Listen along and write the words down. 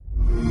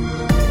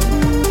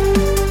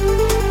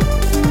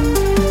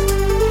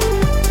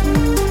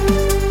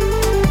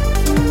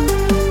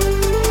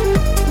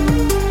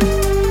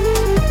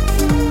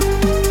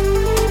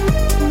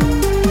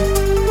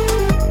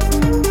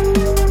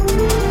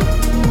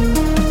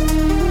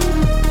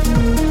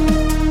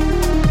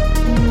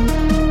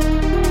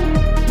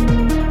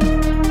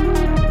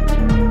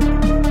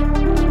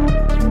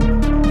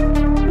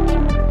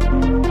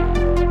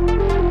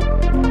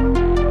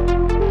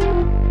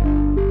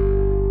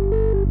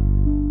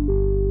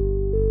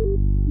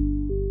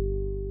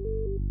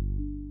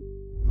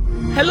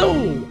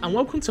Hello, and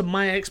welcome to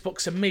My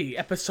Xbox and Me,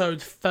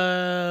 episode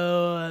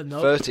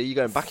 30, you're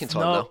going back in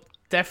time now.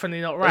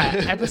 Definitely not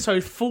right.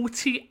 Episode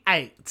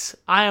 48.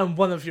 I am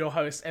one of your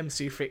hosts,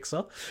 MC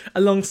Fixer,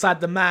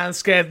 alongside the man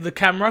scared of the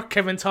camera,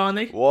 Kevin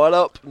Tarney. What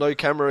up? No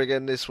camera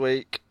again this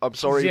week. I'm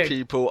sorry,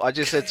 people. I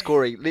just said to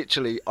Corey,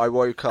 literally, I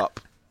woke up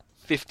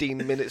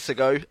 15 minutes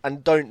ago,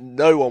 and don't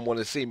no one want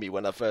to see me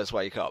when I first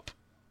wake up.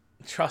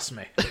 Trust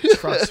me.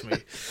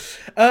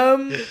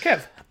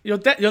 Kev,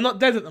 you're not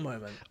dead at the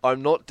moment.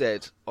 I'm not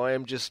dead. I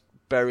am just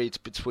buried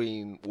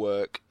between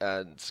work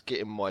and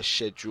getting my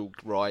schedule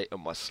right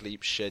and my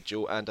sleep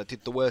schedule, and I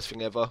did the worst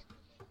thing ever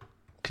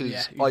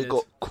because I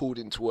got called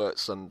into work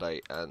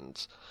Sunday,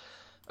 and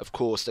of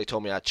course they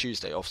told me I had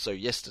Tuesday off, so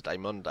yesterday,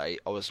 Monday,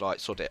 I was like,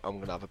 sod it, I'm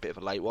going to have a bit of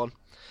a late one,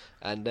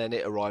 and then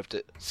it arrived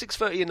at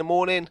 6:30 in the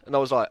morning, and I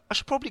was like, I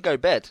should probably go to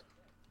bed.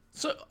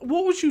 So,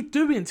 what was you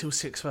doing until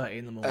 6:30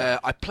 in the morning?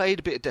 I played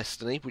a bit of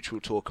Destiny, which we'll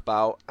talk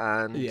about,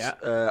 and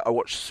I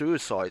watched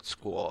Suicide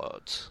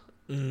Squad.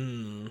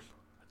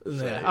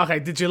 Yeah. Okay,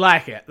 did you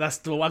like it?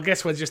 I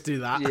guess we'll just do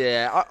that.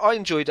 Yeah, I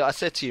enjoyed it. I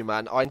said to you,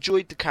 man, I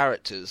enjoyed the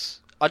characters.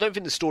 I don't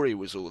think the story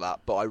was all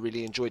that, but I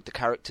really enjoyed the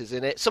characters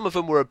in it. Some of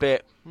them were a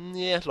bit,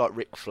 like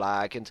Rick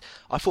Flag, and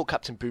I thought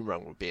Captain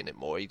Boomerang would be in it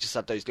more. He just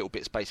had those little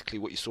bits, basically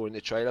what you saw in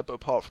the trailer, but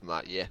apart from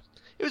that, yeah.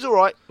 It was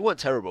alright. It wasn't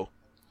terrible.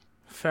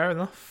 Fair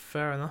enough.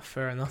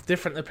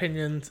 Different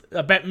opinions.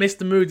 I bet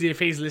Mr. Moody, if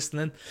he's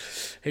listening,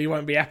 he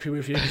won't be happy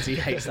with you because he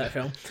hates that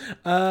film.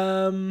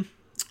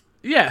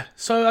 Yeah,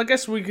 so I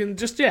guess we can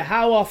just,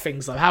 how are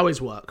things though? How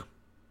is work?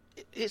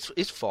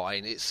 It's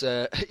fine. It's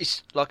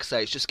like I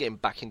say, it's just getting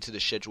back into the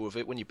schedule of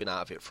it when you've been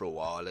out of it for a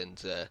while,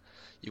 and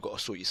you've got to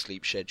sort your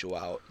sleep schedule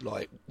out,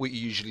 like what you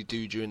usually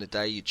do during the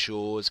day, your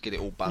chores, get it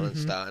all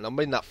balanced out. And I'm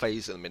in that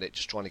phase at the minute,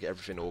 just trying to get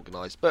everything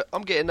organised. But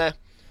I'm getting there.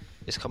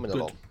 It's coming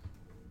along.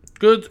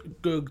 Good.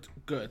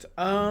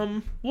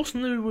 What's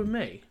new with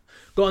me?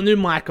 Got a new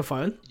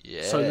microphone.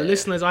 Yeah. So the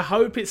listeners, I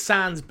hope it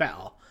sounds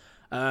better.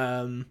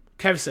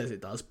 Kev says it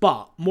does,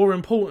 but more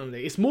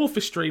importantly, it's more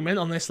for streaming,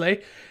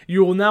 honestly.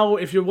 You will now,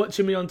 if you're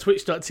watching me on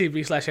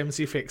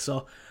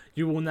twitch.tv/mcfixer,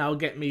 you will now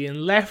get me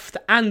in left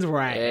and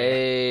right.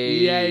 Hey.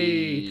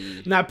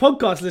 Yay. Now,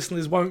 podcast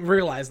listeners won't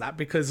realise that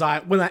because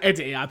when I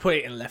edit it, I put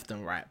it in left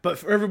and right. But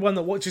for everyone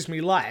that watches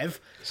me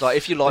live... It's like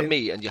if you're like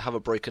me and you have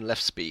a broken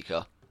left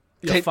speaker...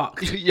 You're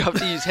fucked. You have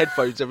to use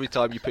headphones every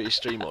time you put your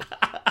stream on.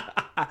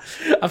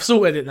 I've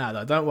sorted it now,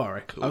 though. Don't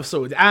worry. Cool. I've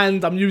sorted it.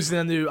 And I was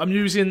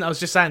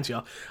just saying to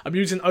you, I'm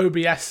using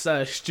OBS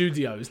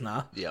Studios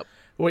now. Yep.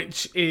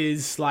 Which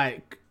is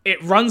like,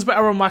 it runs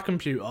better on my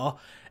computer.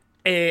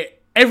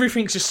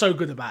 Everything's just so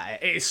good about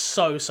it. It is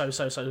so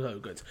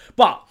good.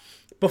 But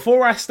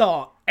before I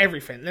start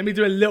everything, let me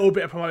do a little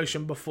bit of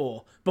promotion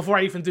before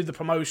I even do the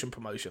promotion.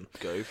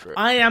 Go for it.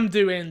 I am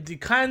doing the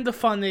Kind of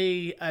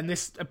Funny, and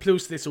this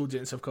appeals to this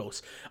audience, of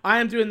course.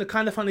 I am doing the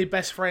Kind of Funny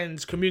Best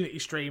Friends community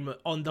stream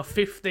on the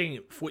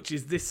 15th, which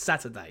is this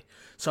Saturday.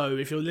 So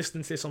if you're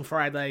listening to this on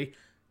Friday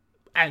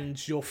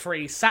and you're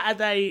free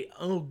Saturday,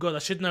 oh god, I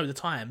should know the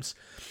times.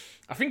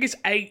 I think it's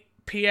 8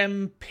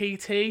 p.m.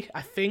 PT.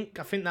 I think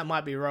that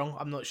might be wrong.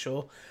 I'm not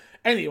sure.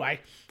 Anyway,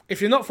 if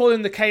you're not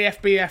following the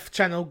KFBF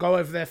channel, go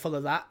over there,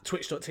 follow that.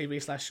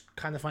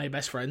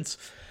 Twitch.tv/kindoffunnybestfriends.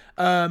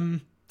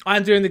 I'm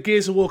doing the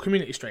Gears of War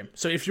community stream.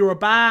 So if you're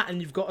about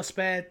and you've got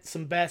some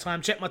spare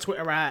time, check my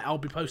Twitter out. I'll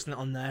be posting it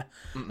on there.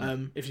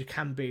 If you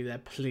can be there,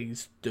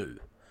 please do.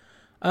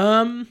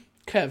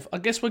 Kev, I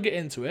guess we'll get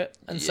into it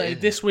and say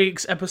this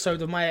week's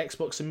episode of My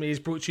Xbox and Me is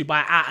brought to you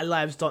by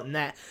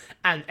OuterLives.net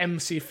and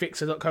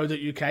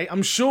mcfixer.co.uk.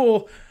 I'm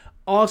sure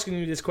asking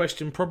you this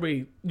question,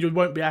 probably you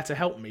won't be able to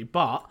help me,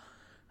 but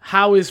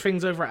how is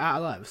things over at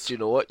Outer Lives? Do you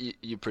know what?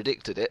 You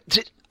predicted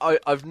it.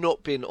 I've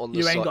not been on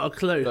the site. You ain't got a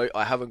clue. No,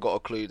 I haven't got a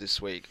clue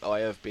this week. I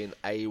have been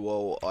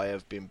AWOL. I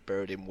have been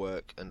buried in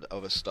work and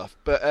other stuff.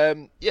 But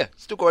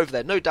still go over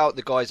there. No doubt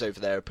the guys over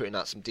there are putting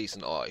out some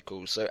decent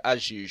articles. So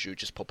as usual,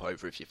 just pop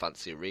over if you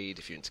fancy a read,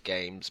 if you're into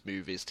games,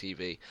 movies,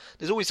 TV.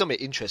 There's always something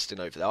interesting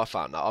over there. I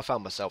found that. I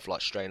found myself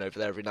like straying over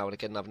there every now and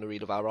again having a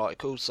read of our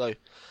articles. So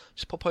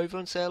just pop over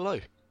and say hello.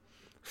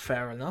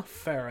 Fair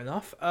enough.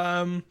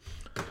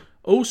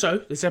 Also,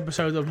 this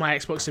episode of My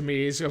Xbox and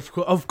Me is, of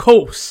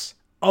course,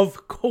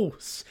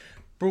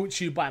 brought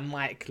to you by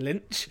Mike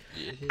Lynch.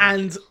 Yeah.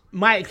 And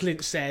Mike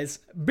Lynch says,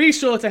 be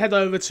sure to head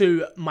over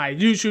to my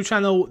YouTube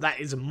channel, that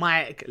is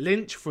Mike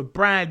Lynch, for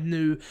brand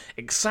new,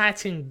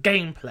 exciting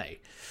gameplay.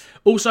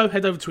 Also,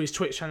 head over to his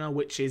Twitch channel,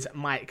 which is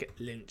Mike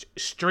Lynch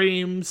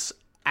Streams.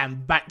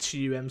 And back to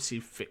you, MC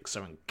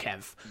Fixer and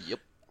Kev. Yep.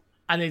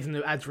 I need a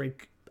new ad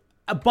rig.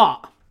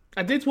 But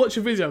I did watch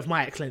a video of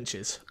Mike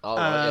Lynch's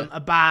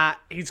about,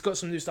 he's got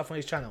some new stuff on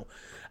his channel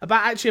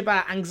about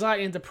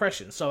anxiety and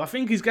depression. So I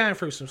think he's going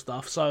through some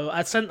stuff. So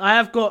I sent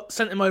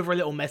him over a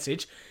little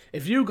message.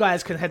 If you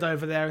guys can head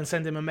over there and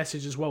send him a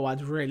message as well,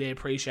 I'd really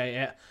appreciate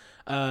it.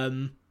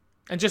 And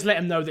just let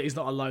him know that he's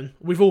not alone.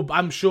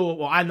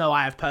 I know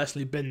I have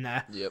personally been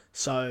there. Yep.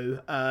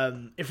 So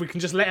if we can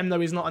just let him know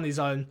he's not on his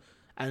own,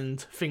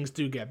 and things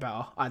do get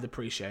better, I'd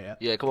appreciate it.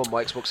 Yeah, come on,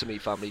 my Xbox and Me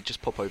family,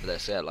 just pop over there,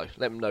 say hello.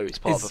 Let them know it's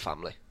part of a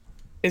family.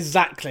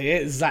 Exactly.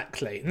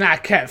 Now,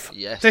 Kev,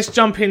 yes. Let's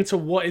jump into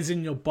what is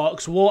in your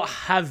box. What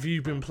have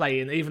you been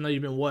playing, even though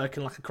you've been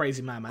working like a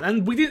crazy man?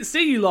 And we didn't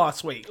see you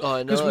last week.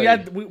 I know.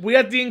 Because we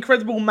had the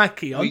incredible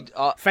Mackie on.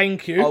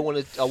 Thank you. I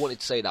wanted to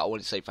say that. I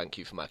wanted to say thank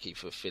you for Mackie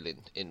for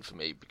filling in for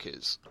me,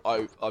 because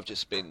I've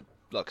just been,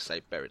 like I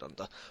say, buried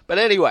under. But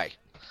anyway,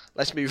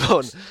 let's move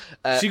on.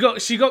 She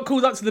got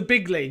called up to the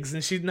big leagues,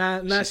 and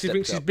now she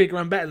thinks she's bigger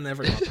and better than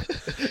everyone.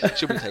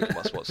 She'll be taking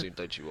my spot soon,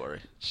 don't you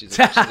worry. She's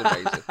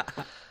amazing.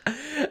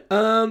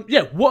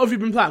 What have you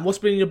been playing? What's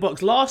been in your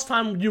box? Last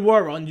time you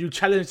were on, you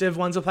challenged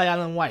everyone to play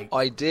Alan Wake.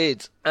 I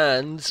did,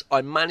 and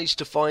I managed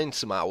to find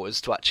some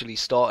hours to actually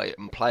start it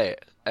and play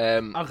it.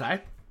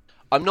 Okay.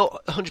 I'm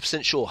not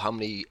 100% sure how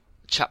many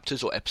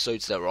chapters or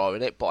episodes there are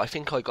in it, but I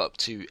think I got up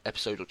to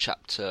episode or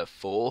chapter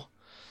 4,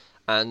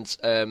 and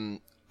I'm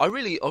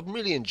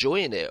really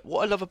enjoying it.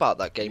 What I love about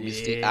that game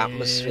is the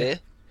atmosphere.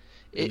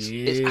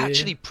 It's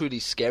actually pretty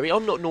scary.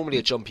 I'm not normally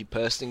a jumpy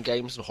person in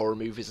games and horror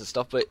movies and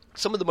stuff, but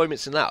some of the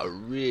moments in that are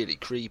really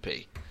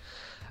creepy.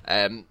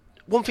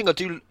 One thing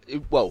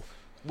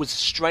was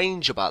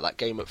strange about that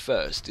game at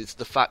first is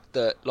the fact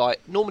that,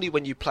 like, normally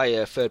when you play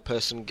a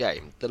third-person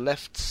game, the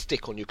left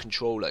stick on your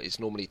controller is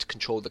normally to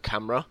control the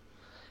camera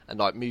and,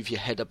 like, move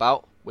your head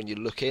about when you're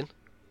looking.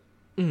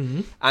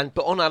 Mm-hmm.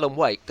 But on Alan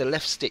Wake, the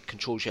left stick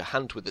controls your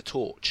hand with the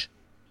torch.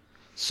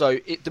 So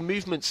the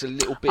movement's a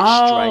little bit strange.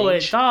 Oh,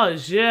 it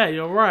does. Yeah,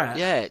 you're right.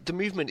 Yeah, the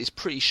movement is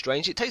pretty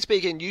strange. It takes a bit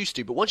of getting used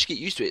to, but once you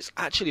get used to it, it's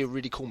actually a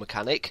really cool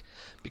mechanic,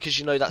 because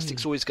you know that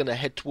stick's always going to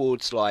head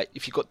towards, like,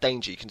 if you've got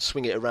danger, you can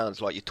swing it around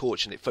like your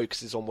torch, and it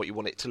focuses on what you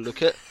want it to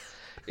look at.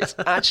 It's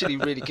actually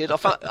really good. I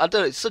don't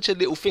know, it's such a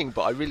little thing,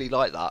 but I really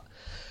like that.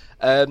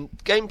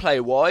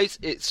 Gameplay-wise,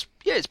 it's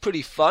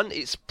pretty fun.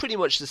 It's pretty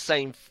much the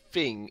same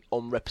thing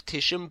on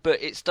repetition,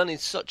 but it's done in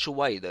such a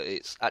way that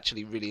it's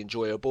actually really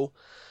enjoyable.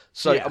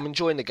 So I'm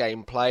enjoying the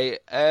gameplay.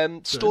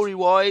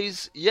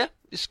 Story-wise,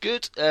 it's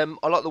good.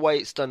 I like the way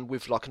it's done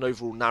with, like, an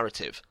overall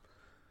narrative.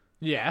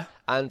 Yeah.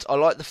 And I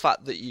like the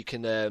fact that you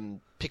can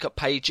pick up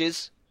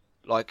pages,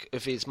 like,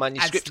 of his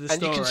manuscript.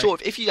 And you can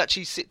sort of, if you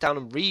actually sit down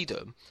and read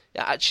them, it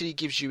actually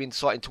gives you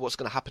insight into what's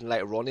going to happen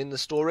later on in the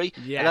story.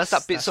 Yes, and as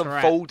that bit's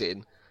unfolding,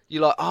 right,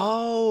 you're like,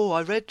 oh,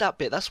 I read that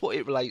bit. That's what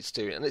it relates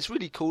to. And it's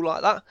really cool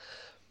like that.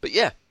 But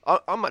yeah,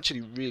 I'm actually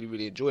really,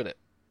 really enjoying it.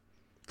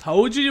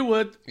 Told you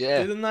would, yeah.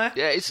 Didn't I?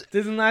 Yeah,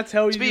 didn't I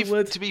tell you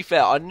would? To be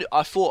fair,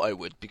 I thought I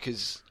would,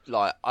 because,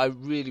 like, I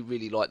really,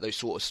 really like those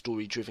sort of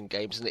story-driven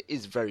games, and it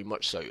is very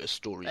much so a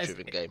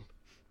story-driven game.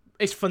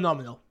 It's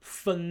phenomenal.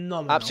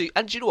 Absolutely,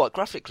 and do you know what?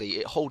 Graphically,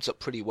 it holds up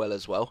pretty well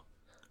as well.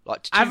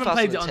 Like, I haven't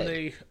played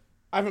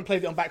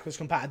it on backwards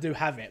compat. I do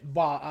have it,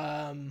 but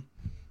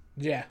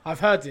I've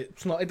heard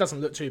it. It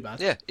doesn't look too bad.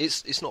 Yeah,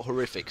 it's not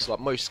horrific. It's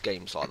like most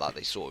games like that.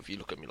 They sort of, you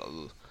look at me like,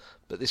 ugh.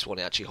 But this one,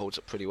 it actually holds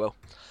up pretty well.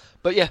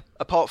 But yeah,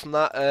 apart from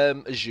that,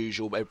 as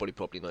usual, everybody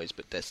probably knows,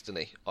 but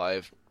Destiny.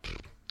 I've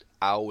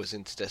hours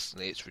into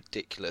Destiny. It's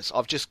ridiculous.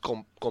 I've just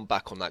gone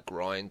back on that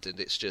grind, and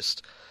it's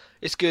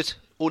good.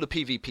 All the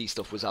PvP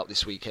stuff was out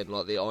this weekend,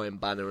 like the Iron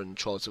Banner and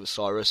Trials of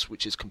Osiris,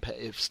 which is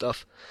competitive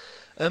stuff.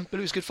 But it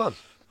was good fun.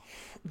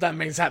 That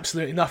means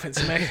absolutely nothing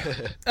to me.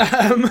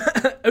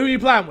 Who are you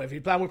playing with? Are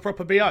you playing with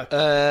Proper BO?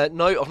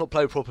 No, I've not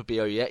played with Proper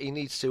BO yet. He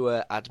needs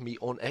to add me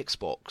on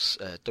Xbox.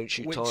 Don't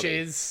Shoot Tiny. Which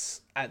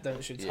is at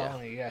Don't Shoot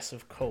Tiny, yes,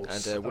 of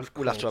course. And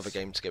we'll have to have a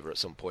game together at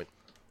some point.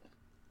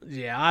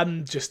 Yeah, I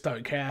just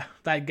don't care.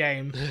 That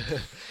game.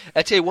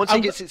 I tell you, once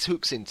it gets its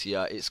hooks into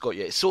you, it's got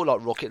you. It's sort of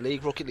like Rocket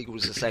League. Rocket League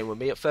was the same with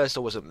me. At first, I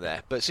wasn't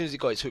there, but as soon as it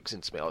got its hooks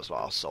into me, I was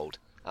like, sold.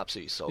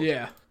 Absolutely sold.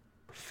 Yeah,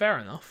 fair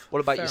enough.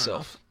 What about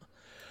yourself?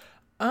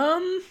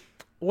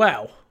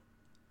 Well,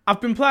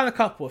 I've been playing a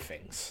couple of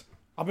things.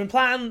 I've been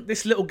playing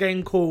this little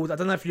game called, I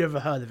don't know if you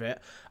ever heard of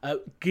it,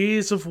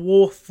 Gears of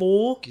War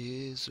 4.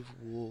 Gears of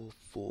War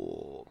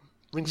 4.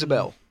 Rings a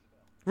bell.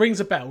 Rings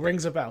a bell.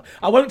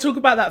 I won't talk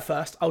about that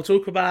first. I'll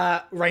talk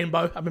about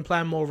Rainbow. I've been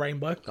playing more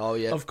Rainbow. Oh,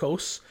 yeah. Of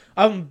course.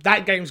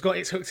 That game's got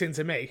its hooks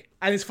into me.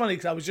 And it's funny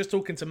because I was just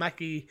talking to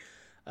Mackie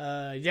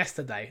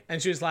yesterday,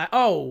 and she was like,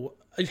 oh,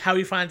 how are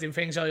you finding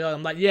things?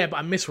 I'm like, yeah, but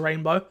I miss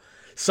Rainbow.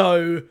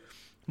 So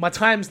my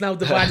time's now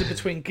divided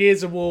between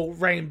Gears of War,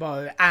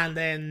 Rainbow, and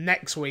then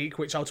next week,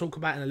 which I'll talk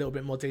about in a little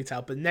bit more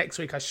detail, but next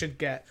week I should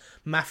get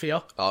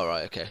Mafia. All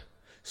right, okay.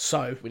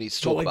 So we need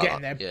to talk about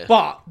getting that. There. Yeah.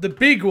 But the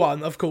big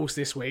one, of course,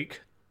 this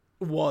week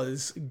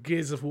was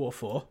Gears of War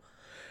 4.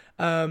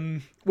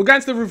 We'll go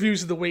into the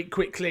reviews of the week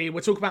quickly.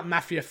 We'll talk about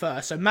Mafia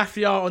first. So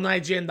Mafia on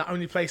IGN, the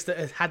only place that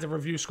has had a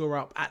review score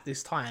up at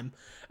this time,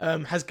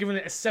 has given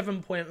it a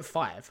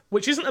 7.5,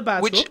 which isn't a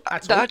bad score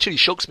at all. That actually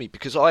shocks me,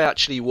 because I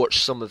actually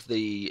watched some of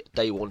the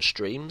day one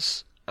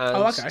streams,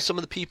 and some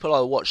of the people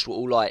I watched were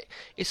all like,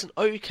 it's an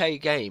okay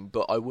game,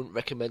 but I wouldn't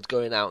recommend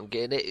going out and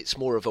getting it. It's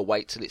more of a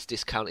wait till it's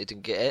discounted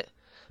and get it,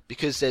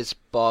 because there's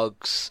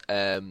bugs,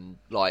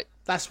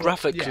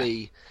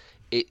 graphically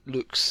it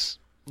looks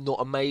not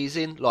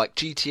amazing. Like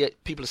GTA,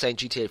 people are saying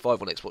GTA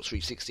 5 on Xbox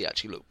 360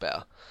 actually looked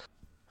better.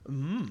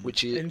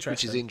 which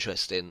is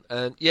interesting.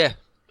 And yeah,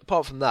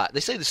 apart from that, they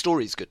say the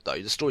story's good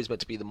though. The story's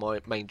meant to be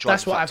the main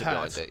driving factor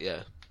behind it.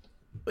 Yeah.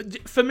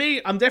 For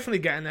me, I'm definitely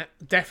getting it.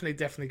 Definitely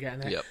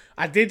getting it. Yep.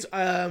 I did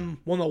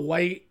want to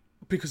wait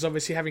because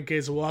obviously having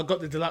Gears of War, I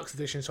got the deluxe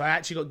edition, so I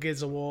actually got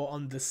Gears of War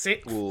on the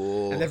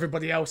 6th, and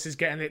everybody else is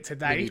getting it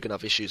today. Then you're gonna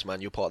have issues,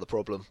 man. You're part of the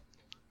problem.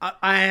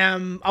 I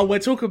am. We'll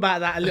talk about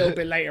that a little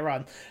bit later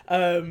on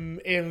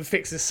in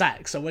Fix the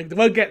Sack, so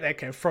we'll get there,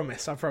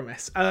 Kev. I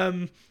promise.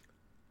 And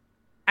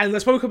I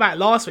spoke about it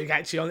last week,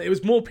 actually, it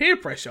was more peer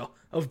pressure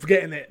of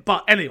getting it.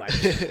 But anyway,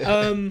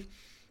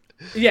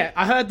 yeah,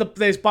 I heard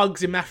there's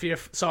bugs in Mafia,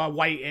 so I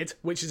waited,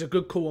 which is a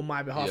good call on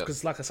my behalf,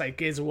 because like I say,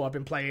 Gears of War I've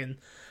been playing.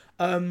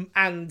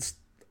 And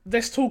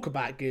let's talk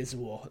about Gears of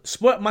War.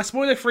 My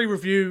spoiler-free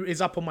review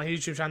is up on my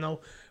YouTube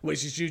channel,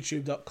 which is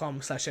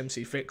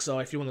youtube.com/mcfix, so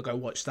if you want to go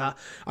watch that.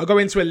 I'll go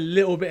into a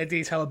little bit of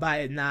detail about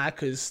it now,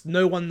 because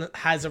no one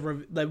has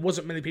there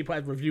wasn't many people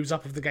had reviews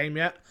up of the game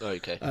yet.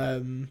 Okay.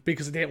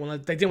 Because they didn't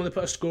want to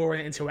put a score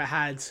in it until it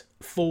had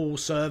full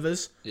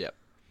servers. Yeah.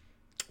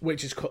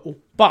 Which is cool.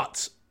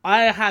 But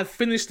I have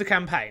finished the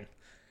campaign.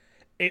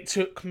 It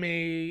took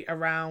me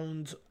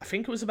around, I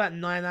think it was about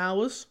 9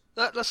 hours.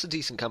 That's a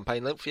decent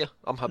campaign length, yeah.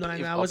 I'm happy.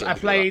 9 hours. I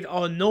played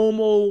on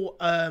normal.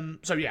 I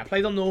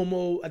played on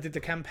normal. I did the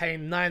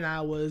campaign 9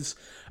 hours.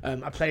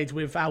 I played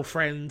with our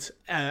friend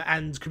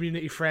and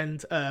community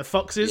friend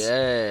Foxes.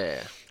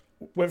 Yeah.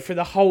 Went through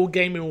the whole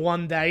game in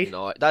one day.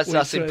 No,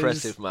 that's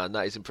impressive, man.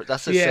 That is impressive.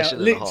 That's a session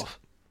and a half.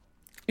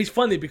 It's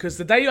funny because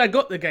the day I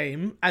got the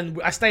game and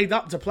I stayed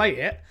up to play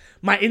it,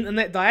 my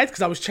internet died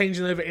because I was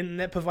changing over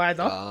internet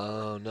provider.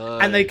 Oh no!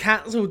 And they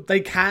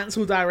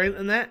cancelled our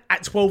internet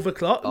at 12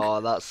 o'clock.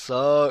 Oh, that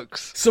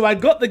sucks. So I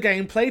got the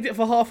game, played it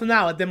for half an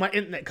hour, then my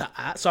internet cut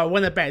out. So I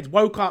went to bed,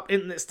 woke up,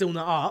 internet still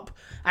not up.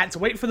 I had to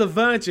wait for the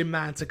Virgin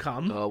man to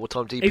come. Oh, what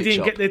time did he pick up? He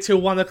didn't get there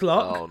till 1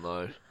 o'clock. Oh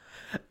no!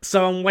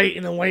 So I'm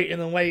waiting.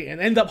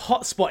 End up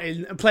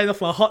hotspotting and playing off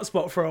my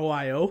hotspot for a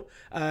while.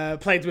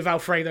 Played with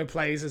Alfredo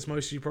Plays, as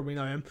most of you probably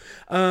know him,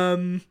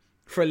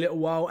 for a little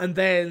while. And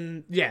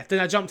then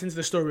I jumped into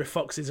the story with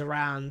Foxes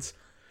around,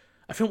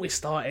 I think we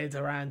started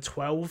around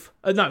 12.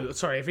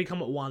 If he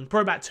come at 1,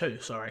 probably about 2,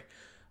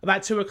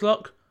 about 2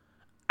 o'clock.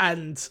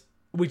 And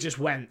we just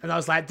went. And I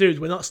was like, dude,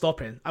 we're not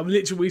stopping.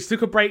 We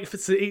took a break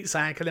to eat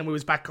something, and then we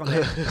was back on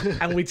it.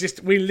 And we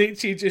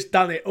literally just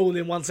done it all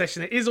in one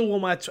session. It is all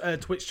on my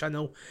Twitch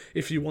channel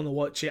if you want to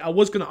watch it. I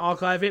was going to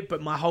archive it,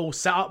 but my whole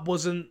setup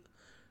wasn't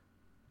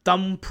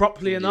done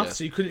properly enough,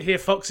 so you couldn't hear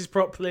Foxes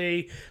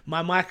properly.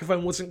 My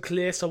microphone wasn't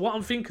clear. So what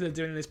I'm thinking of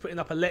doing is putting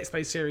up a Let's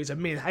Play series of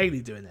me and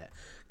Haley doing it.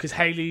 Because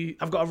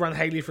I've got to run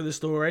Haley for the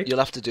story. You'll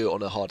have to do it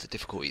on a harder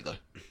difficulty, though.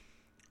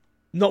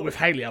 Not with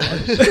Haley, I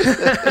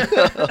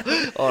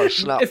won't. Oh,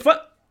 snap.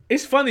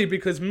 It's funny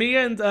because me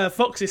and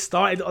Foxes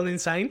started on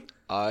Insane.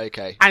 Oh,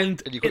 okay. And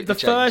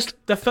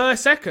the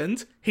first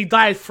second, he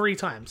died 3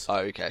 times. Oh,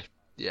 okay.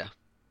 Yeah.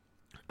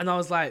 And I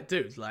was like,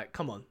 dude,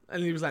 come on.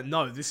 And he was like,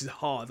 no, this is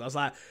hard. I was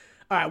like,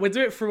 all right, we'll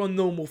do it through on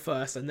normal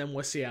first, and then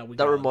we'll see how we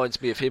go. That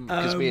reminds me of him,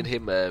 because me and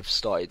him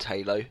started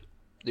Halo,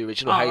 the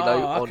original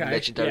Halo, on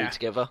Legendary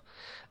together.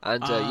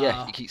 And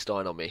he keeps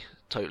dying on me,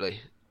 totally.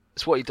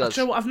 It's what he does.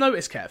 Do you know what I've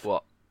noticed, Kev?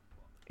 What?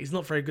 He's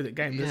not very good at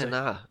games, is he?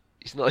 Nah.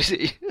 He's not, is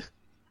he?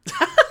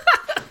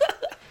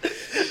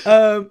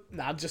 I'm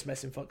just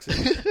messing, Foxy.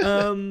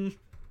 Kinda.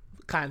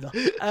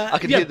 I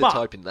can hear the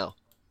typing now.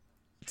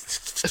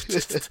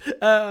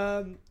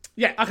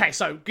 Okay,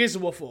 so Gears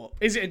of War 4.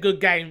 Is it a good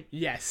game?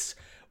 Yes.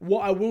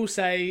 What I will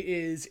say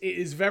is it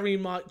is very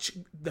much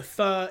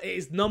it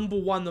is number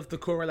 1 of the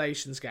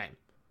Correlations game.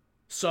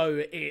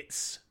 So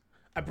it's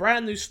a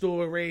brand new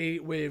story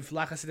with,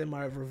 like I said in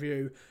my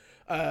review,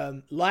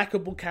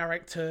 likable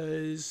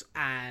characters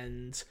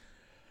and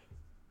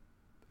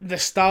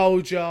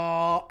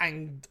nostalgia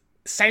and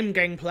same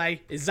gameplay,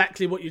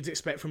 exactly what you'd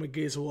expect from a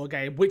Gears of War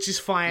game, which is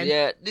fine.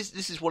 Yeah,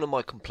 this is one of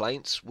my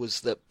complaints,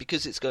 was that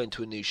because it's going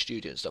to a new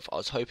studio and stuff, I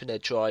was hoping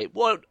they'd try...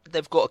 Well,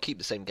 they've got to keep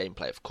the same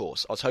gameplay, of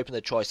course. I was hoping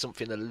they'd try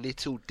something a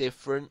little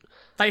different.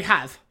 They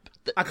have.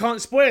 I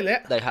can't spoil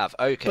it. They have,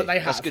 okay. But they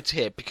have. That's good to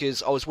hear,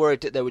 because I was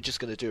worried that they were just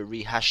going to do a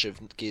rehash of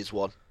Gears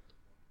 1.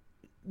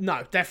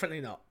 No,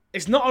 definitely not.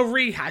 It's not a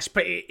rehash,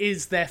 but it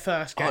is their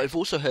first game. I've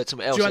also heard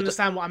something else. Do you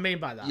understand what I mean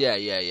by that?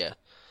 Yeah.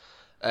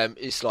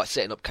 It's like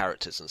setting up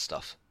characters and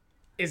stuff.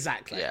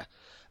 Exactly. Yeah.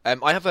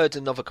 I have heard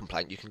another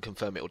complaint. You can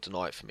confirm it or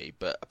deny it for me,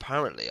 but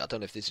apparently, I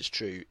don't know if this is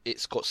true,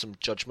 it's got some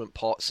judgment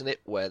parts in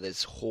it where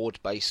there's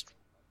horde-based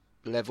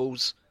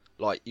levels.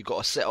 Like, you've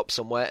got to set up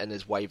somewhere and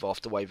there's wave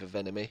after wave of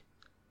enemy.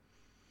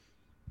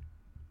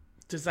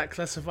 Does that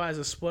classify as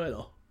a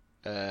spoiler?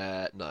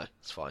 No,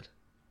 it's fine.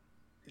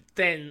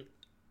 Then,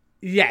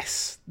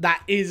 yes,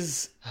 that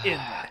is in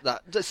there.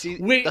 That's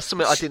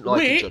something I didn't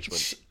like in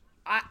Judgment.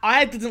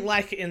 I didn't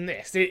like it in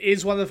this. It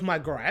is one of my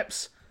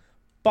gripes,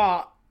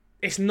 but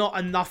it's not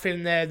enough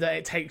in there that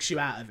it takes you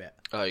out of it.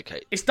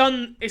 Okay. It's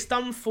done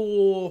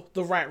for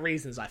the right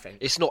reasons, I think.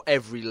 It's not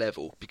every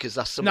level, because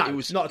that's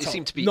something. No, it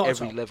seemed to be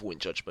every level in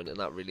Judgment, and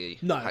that really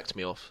hacked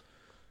me off.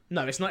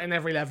 No, it's not in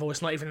every level.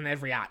 It's not even in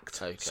every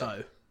act. Okay.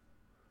 So,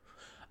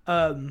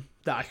 that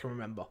I can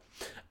remember.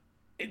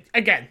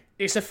 Again,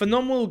 it's a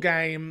phenomenal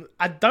game.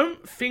 I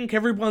don't think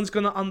everyone's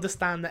going to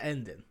understand the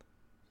ending.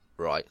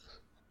 Right.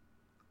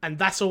 And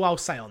that's all I'll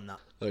say on that.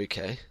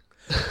 Okay.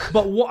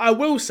 But what I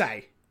will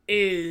say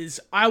is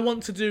I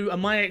want to do a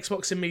My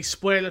Xbox and Me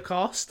spoiler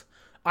cast.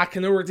 I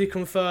can already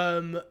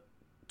confirm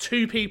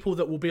 2 people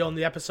that will be on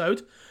the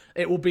episode.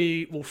 It will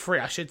be, 3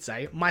 I should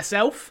say.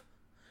 Myself,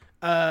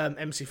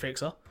 MC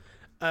Fixer.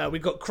 We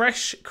got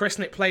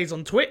Kresnik Plays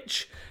on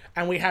Twitch.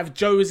 And we have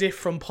Joseph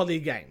from Poly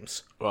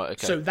Games. Right,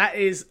 okay. So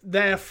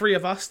there are 3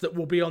 of us that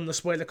will be on the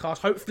spoiler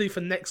cast, hopefully for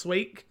next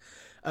week.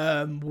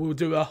 We'll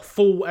do a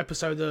full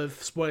episode of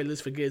spoilers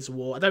for Gears of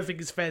War. I don't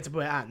think it's fair to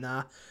put it out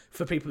now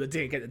for people that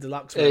didn't get the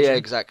deluxe version. Yeah,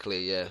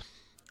 exactly, yeah.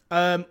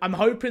 I'm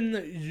hoping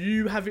that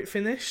you have it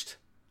finished,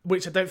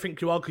 which I don't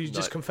think you are because you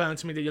just confirmed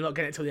to me that you're not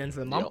getting it till the end of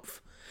the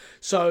month. Yep.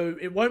 So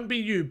it won't be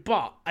you,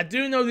 but I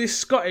do know this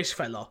Scottish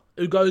fella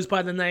who goes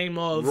by the name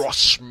of...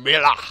 Ross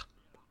Miller.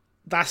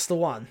 That's the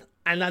one.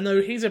 And I know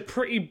he's a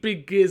pretty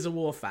big Gears of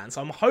War fan,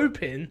 so I'm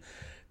hoping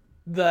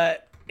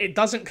that it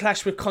doesn't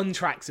clash with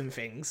contracts and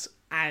things,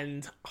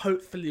 and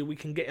hopefully we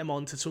can get him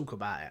on to talk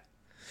about it.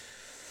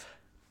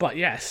 But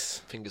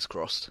yes. Fingers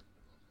crossed.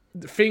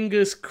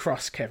 Fingers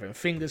crossed, Kevin.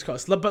 Fingers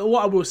crossed. But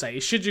what I will say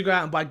is, should you go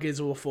out and buy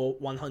Gears of War 4?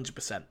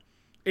 100%.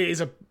 It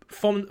is a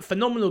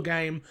phenomenal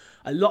game,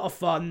 a lot of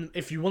fun.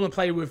 If you want to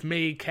play with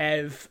me,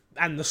 Kev,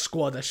 and the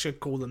squad, I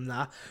should call them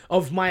that,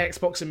 of my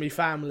Xbox and Me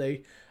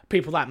family,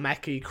 people like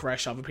Mackie,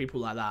 Crash, other people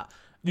like that,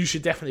 you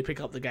should definitely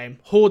pick up the game.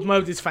 Horde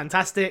mode is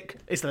fantastic.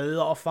 It's a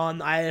lot of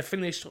fun. I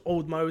finished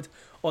Horde mode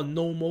on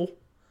normal.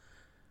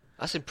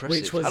 That's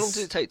impressive. How long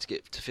did it take to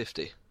get to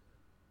 50?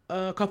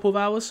 A couple of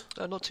hours.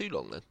 Not too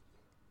long then.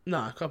 No,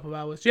 a couple of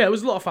hours. Yeah, it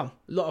was a lot of fun.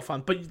 A lot of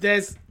fun. But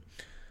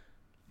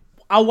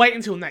I'll wait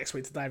until next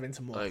week to dive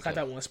into more. Okay. I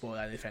don't want to spoil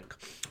anything.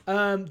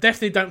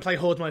 Definitely don't play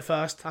Horde mode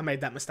first. I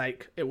made that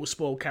mistake. It will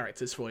spoil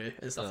characters for you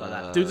and stuff like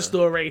that. Do the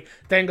story,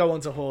 then go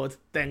on to Horde,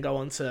 then go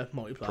on to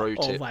multiplayer,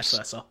 or vice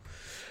versa.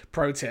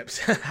 Pro tips.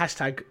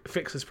 Hashtag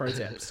Fixers Pro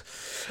tips.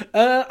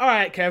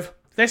 Alright, Kev.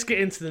 Let's get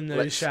into the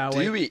news, shall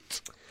we? Let's do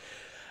it.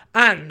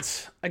 And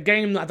a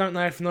game that I don't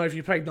know if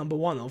you played number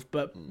 1 of,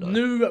 but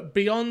new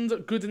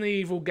Beyond Good and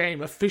Evil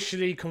game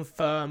officially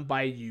confirmed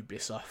by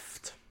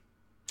Ubisoft.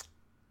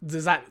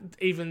 Does that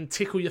even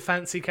tickle your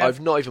fancy, Kev? I've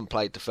not even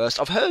played the first.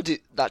 I've heard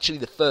actually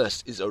the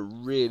first is a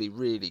really,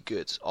 really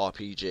good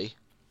RPG.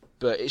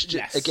 But it's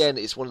just, again,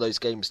 it's one of those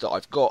games that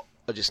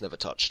I just never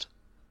touched.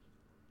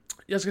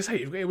 Yeah, I was going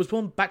to say, it was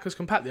one backwards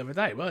compat the other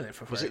day, wasn't it?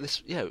 For free? Was it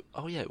this? Yeah.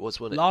 Oh, yeah, it was,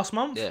 wasn't it? Last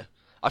month? Yeah.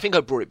 I think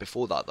I brought it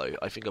before that, though.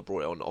 I think I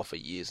brought it on offer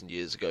years and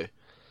years ago.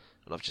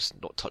 And I've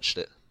just not touched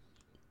it.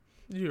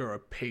 You're a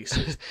piece.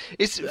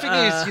 The thing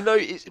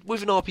is,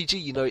 with an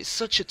RPG, it's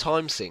such a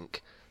time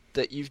sink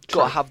that you've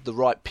got to have the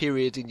right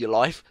period in your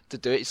life to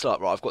do it. It's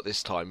like, right, I've got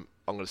this time.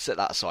 I'm going to set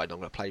that aside and I'm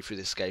going to play through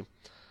this game.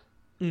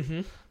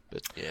 Mm-hmm.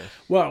 But, yeah.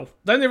 Well,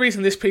 the only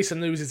reason this piece of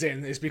news is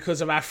in is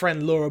because of our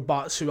friend Laura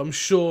Butts, who I'm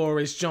sure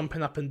is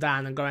jumping up and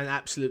down and going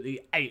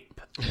absolutely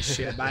ape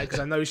shit about it, because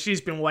I know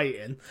she's been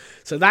waiting.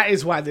 So that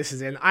is why this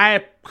is in.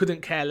 I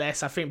couldn't care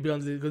less. I think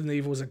Beyond Good and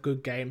Evil is a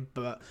good game,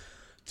 but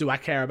do I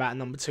care about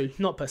number 2?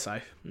 Not per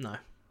se. No.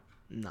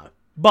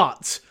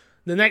 But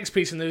the next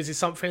piece of news is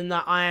something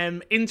that I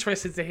am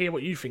interested to hear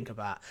what you think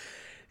about.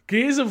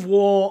 Gears of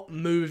War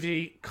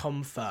movie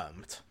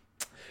confirmed.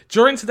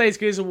 During today's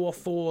Gears of War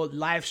 4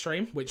 live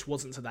stream, which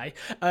wasn't today,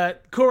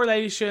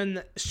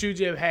 Correlation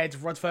studio head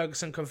Rod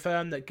Ferguson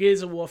confirmed that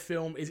Gears of War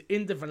film is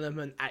in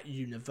development at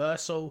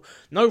Universal.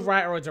 No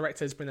writer or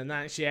director has been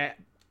announced yet,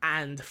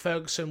 and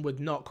Ferguson would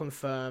not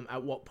confirm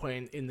at what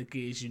point in the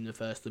Gears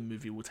universe the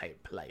movie will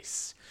take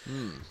place.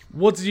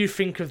 What do you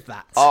think of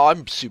that? Oh,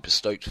 I'm super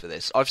stoked for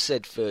this. I've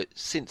said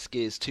since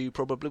Gears 2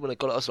 probably, when I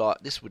got it, I was like,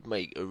 this would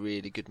make a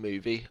really good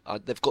movie.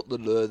 They've got the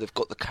lure, they've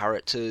got the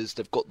characters,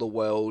 they've got the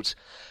world.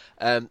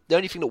 The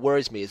only thing that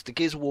worries me is the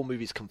Gears of War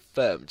movie is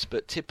confirmed,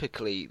 but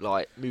typically,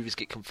 like, movies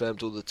get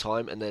confirmed all the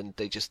time and then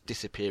they just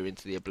disappear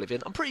into the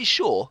oblivion. I'm pretty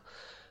sure,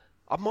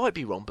 I might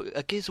be wrong, but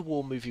a Gears of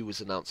War movie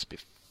was announced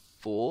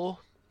before.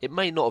 It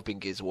may not have been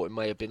Gears of War, it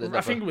may have been another.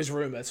 I think it was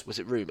rumours. Was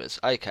it rumours?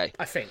 Okay.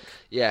 I think.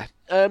 Yeah.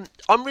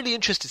 I'm really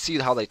interested to see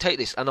how they take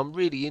this, and I'm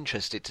really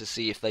interested to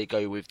see if they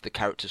go with the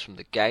characters from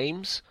the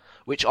games,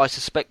 which I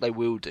suspect they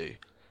will do,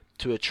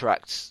 to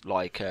attract,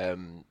 like,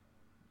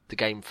 the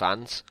game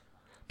fans.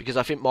 Because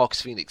I think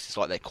Marcus Phoenix is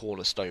like their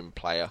cornerstone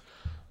player.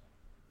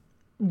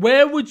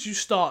 Where would you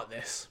start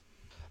this?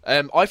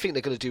 I think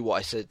they're going to do what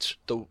I said,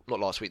 not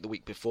last week, the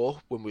week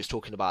before, when we was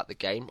talking about the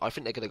game. I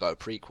think they're going to go a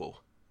prequel.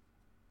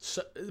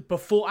 So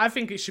I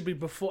think it should be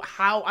before.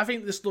 I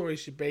think the story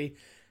should be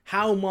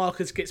how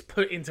Marcus gets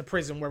put into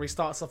prison, where he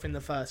starts off in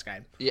the first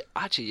game. Yeah,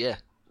 actually,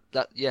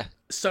 yeah.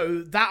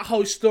 So that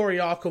whole story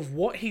arc of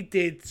what he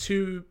did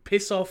to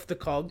piss off the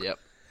COG. Yep.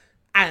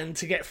 And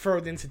to get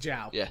thrown into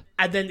jail. Yeah.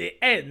 And then it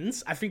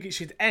ends, I think it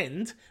should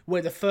end,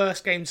 where the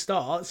first game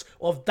starts,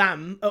 of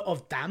Dom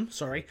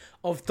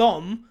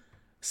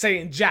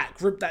saying,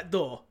 Jack, rip that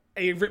door.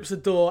 he rips the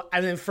door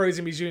and then throws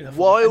him his uniform.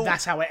 While, and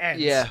that's how it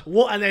ends. Yeah.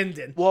 What an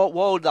ending.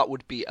 While that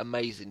would be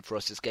amazing for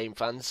us as game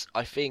fans,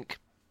 I think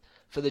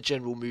for the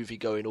general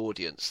movie-going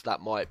audience,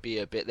 that might be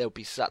a bit... They'll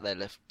be sat there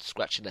left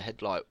scratching their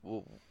head like,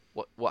 well,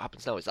 what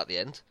happens now? Is that the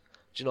end?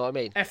 Do you know what I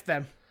mean? F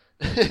them.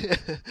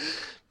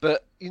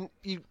 But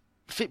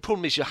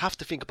problem is you have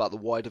to think about the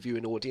wider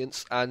viewing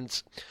audience,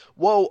 and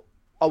while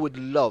I would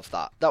love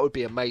that would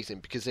be amazing,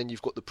 because then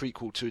you've got the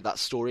prequel to that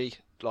story,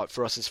 like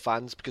for us as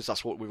fans, because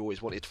that's what we've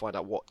always wanted to find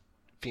out, what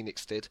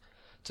Phoenix did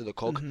to the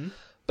cog. Mm-hmm.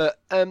 But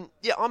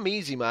yeah, I'm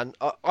easy, man.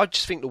 I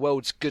just think the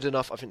world's good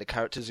enough. I think the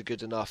characters are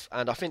good enough,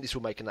 and I think this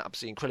will make an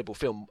absolutely incredible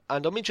film.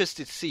 And I'm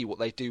interested to see what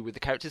they do with the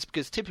characters,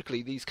 because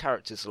typically these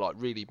characters are like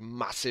really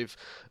massive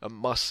and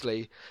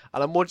muscly.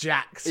 And I'm wondering,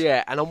 Jax.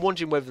 Yeah, and I'm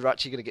wondering whether they're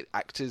actually going to get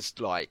actors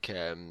like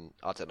I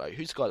don't know,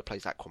 who's the guy that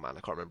plays Aquaman?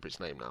 I can't remember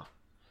his name now.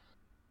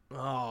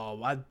 Oh,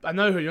 I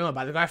know who you're on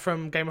about. The guy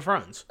from Game of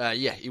Thrones.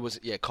 Yeah, he was.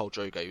 Yeah, Khal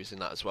Drogo was in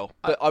that as well.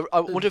 But I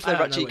wonder if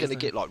they're actually going to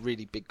get like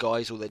really big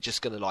guys, or they're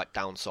just going to like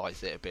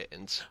downsize it a bit.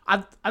 And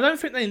I don't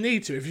think they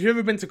need to. If you've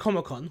ever been to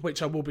Comic-Con,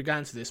 which I will be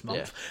going to this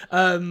month,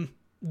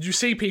 you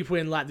see people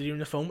in like the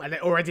uniform, and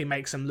it already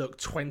makes them look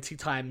 20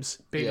 times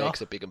bigger. Yeah, 'cause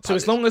they're big and so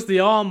as long as the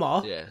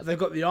armor, yeah, they've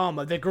got the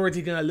armor, they're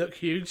already going to look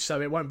huge,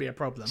 so it won't be a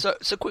problem. So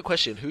quick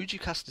question: who do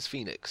you cast as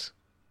Phoenix?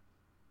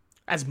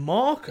 As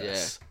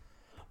Marcus? Yeah.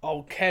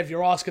 Oh, Kev,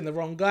 you're asking the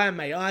wrong guy,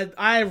 mate.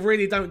 I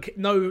really don't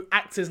know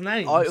actors'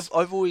 names.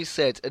 I've always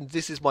said, and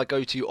this is my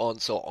go-to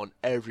answer on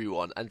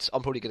everyone, and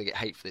I'm probably going to get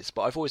hate for this,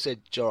 but I've always said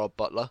Gerard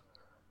Butler.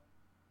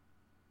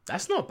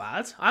 That's not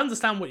bad. I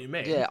understand what you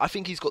mean. Yeah, I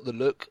think he's got the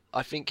look.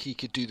 I think he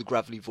could do the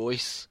gravelly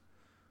voice.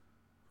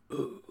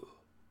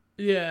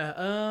 Yeah,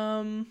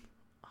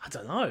 I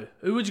don't know.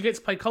 Who would you get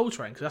to play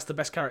Coltrane? Because that's the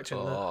best character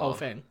in the whole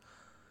thing.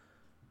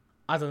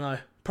 I don't know.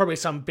 Probably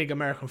some big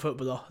American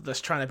footballer that's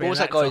trying to be. What was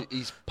that guy? Guy?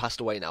 He's passed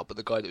away now, but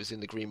the guy that was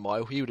in the Green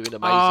Mile, he would have been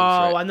amazing for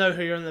it. Oh, I know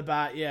who you're on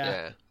about.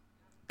 Yeah,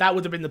 that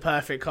would have been the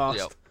perfect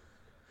cast.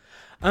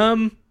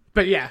 Yep.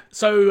 But yeah.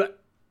 So,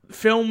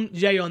 film,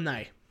 yay or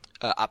nay?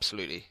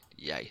 Absolutely,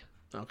 yay.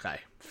 Okay,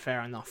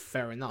 fair enough.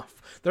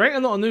 There ain't a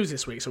lot of news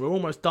this week, so we're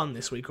almost done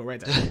this week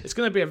already. It's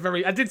going to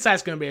be I did say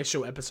it's going to be a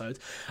short episode.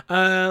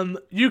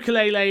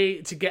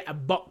 Yooka-Laylee to get a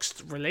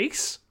boxed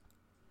release.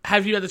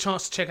 Have you had a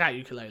chance to check out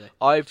Yooka-Laylee?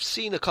 I've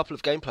seen a couple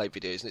of gameplay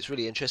videos, and it's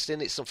really interesting.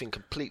 It's something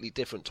completely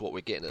different to what we're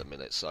getting at the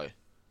minute, so...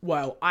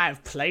 Well,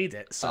 I've played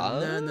it, so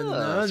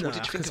no. So what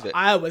did you think of it?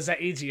 I was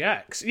at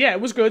EGX. Yeah, it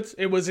was good.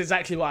 It was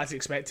exactly what I was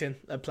expecting,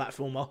 a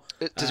platformer.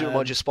 Does it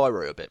remind you of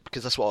Spyro a bit?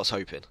 Because that's what I was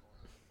hoping.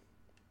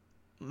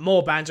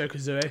 More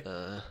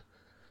Banjo-Kazooie.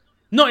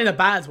 Not in a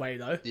bad way,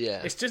 though.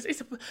 Yeah.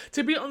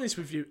 To be honest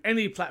with you,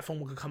 any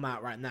platform could come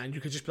out right now, and you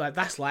could just be like,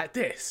 that's like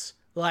this.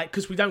 Like,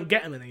 because we don't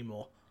get them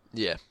anymore.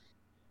 Yeah.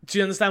 Do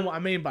you understand what I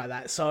mean by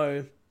that?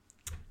 So,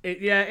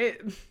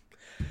 it's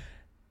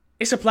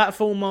a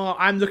platformer.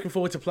 I'm looking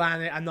forward to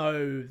playing it. I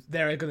know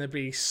there are going to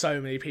be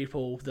so many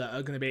people that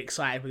are going to be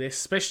excited with this,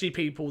 especially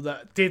people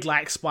that did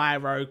like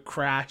Spyro,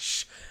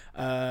 Crash.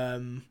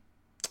 I'm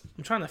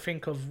trying to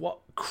think of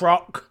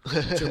Croc. Do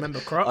you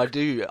remember Croc? I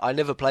do. I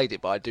never played it,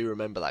 but I do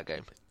remember that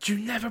game. You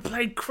never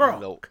played Croc?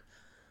 No.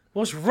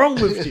 What's wrong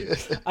with you?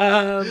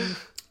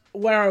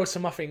 Where else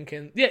am I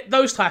thinking? Yeah,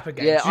 those type of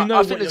games. Yeah,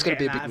 I think there's going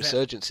to be a big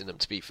resurgence in them,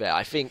 to be fair.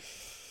 I think,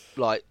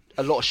 like,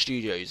 a lot of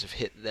studios have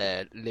hit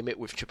their limit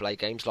with AAA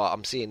games. Like,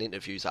 I'm seeing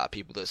interviews out of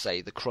people that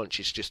say the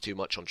crunch is just too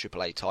much on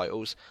AAA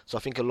titles. So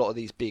I think a lot of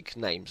these big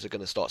names are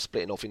going to start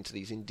splitting off into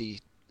these indie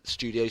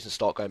studios and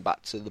start going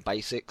back to the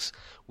basics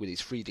with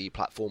these 3D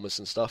platformers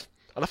and stuff.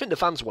 And I think the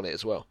fans want it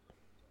as well.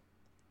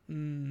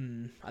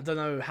 I don't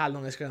know how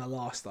long it's going to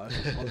last, though,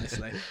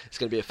 honestly. It's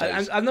going to be a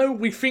phase. I know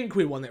we think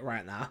we want it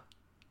right now.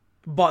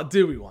 But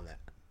do we want it?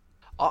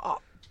 I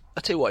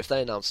tell you what, if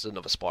they announced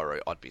another Spyro,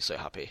 I'd be so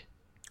happy.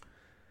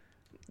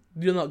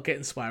 You're not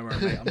getting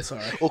Spyro, mate. I'm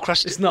sorry. Or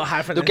Crash. It's not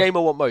happening. The game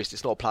I want most,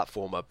 it's not a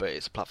platformer, but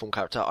it's a platform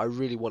character. I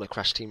really want a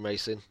Crash Team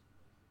Racing.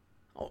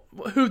 Oh,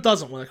 who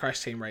doesn't want a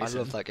Crash Team Racing? I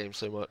love that game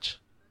so much.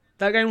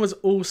 That game was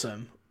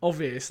awesome,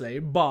 obviously,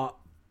 but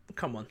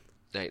come on.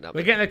 We're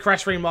getting a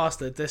Crash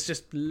remastered. Let's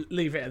just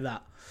leave it at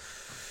that.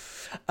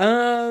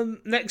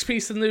 Next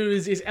piece of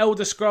news is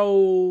Elder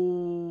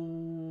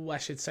Scrolls. I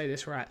should say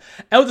this right.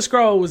 Elder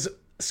Scrolls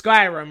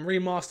Skyrim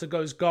Remaster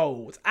goes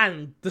gold,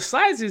 and the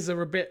sizes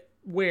are a bit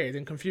weird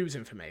and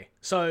confusing for me.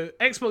 So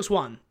Xbox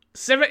One,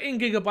 17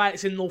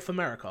 gigabytes in North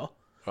America,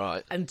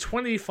 right, and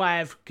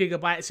 25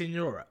 gigabytes in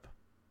Europe.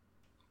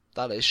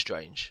 That is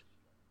strange.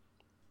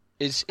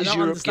 Is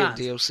Europe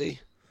getting DLC?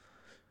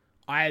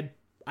 I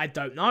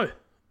don't know.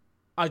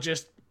 I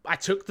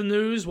took the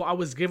news, what I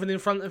was given in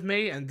front of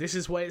me, and this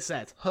is what it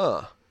said.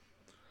 Huh.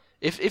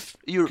 If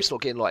Europe's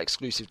not getting like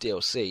exclusive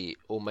DLC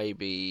or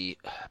maybe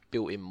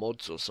built-in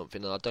mods or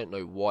something, then I don't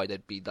know why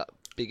there'd be that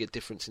big a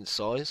difference in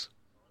size.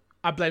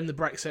 I blame the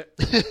Brexit.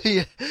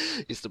 Yeah,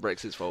 it's the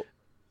Brexit's fault.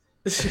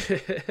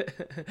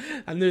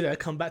 I knew they'd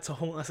come back to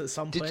haunt us at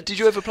some point. Did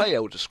you ever play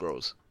Elder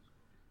Scrolls?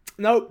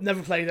 Nope,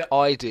 never played it.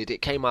 I did.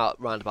 It came out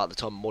around about the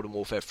time of Modern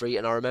Warfare 3,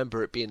 and I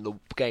remember it being the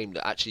game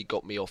that actually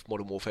got me off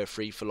Modern Warfare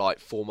 3 for like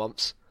 4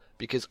 months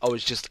because I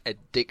was just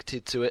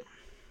addicted to it.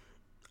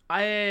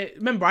 I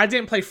remember I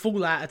didn't play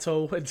Fallout at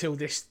all until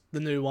the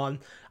new one.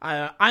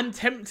 I'm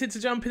tempted to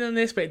jump in on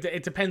this, but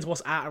it depends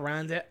what's out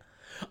around it.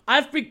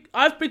 I've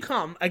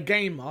become a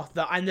gamer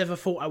that I never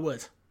thought I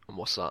would. And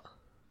what's that?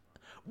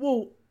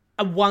 Well,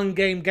 a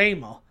one-game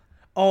gamer.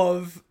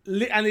 And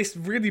it's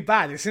really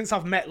bad. It's since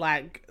I've met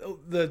like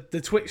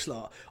the Twitch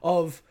lot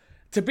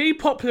to be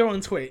popular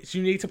on Twitch,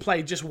 you need to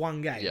play just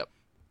one game. Yep.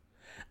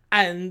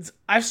 And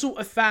I've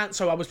sort of found,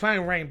 so I was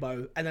playing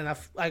Rainbow, and then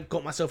I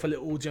got myself a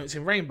little audience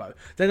in Rainbow.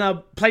 Then I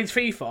played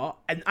FIFA,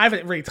 and I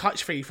haven't really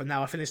touched FIFA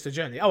now. I finished the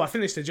journey. Oh, I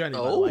finished the journey,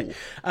 by the way.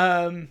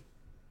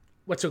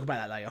 We'll talk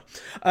about that later.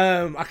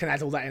 I can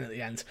add all that in at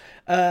the end.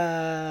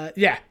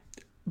 Yeah.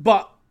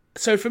 But,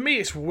 so for me,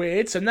 it's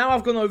weird. So now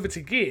I've gone over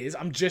to Gears.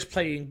 I'm just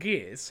playing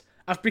Gears.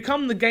 I've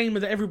become the gamer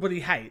that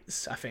everybody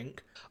hates, I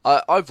think.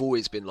 I've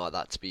always been like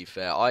that, to be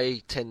fair.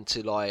 I tend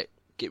to,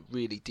 get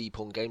really deep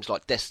on games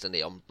like Destiny.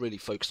 I'm really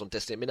focused on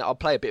Destiny. I mean, I'll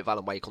play a bit of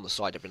Alan Wake on the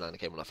side every now and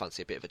again when I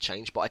fancy a bit of a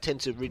change, but I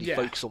tend to really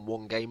focus on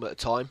one game at a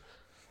time.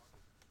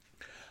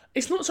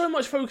 It's not so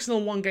much focusing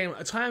on one game at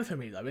a time for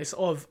me, though. It's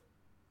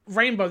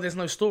Rainbow, there's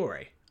no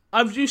story.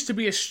 I've used to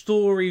be a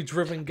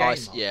story-driven gamer.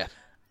 Yeah.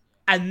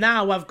 And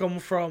now I've gone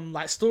from,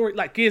 story...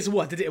 Like, Gears of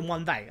War, I did it in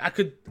one day. I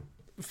could,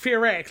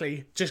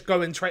 theoretically, just go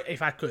and trade...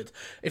 If I could.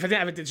 If I didn't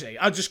have it digitally,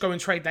 I'd just go and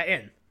trade that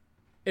in.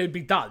 It would be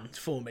done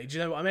for me. Do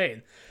you know what I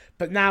mean?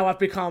 But now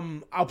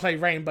I'll play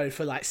Rainbow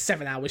for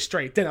 7 hours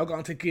straight. Then I'll go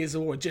on to Gears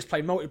of War and just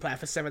play multiplayer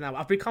for 7 hours.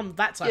 I've become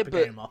that type of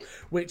gamer,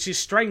 which is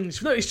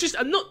strange. No, it's just,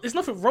 there's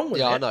nothing wrong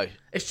with it. Yeah, I know.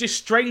 It's just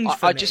strange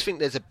for me. I just think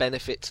there's a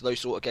benefit to those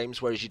sort of games,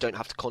 whereas you don't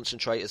have to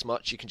concentrate as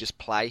much. You can just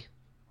play.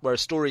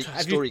 Whereas story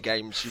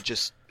games,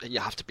 you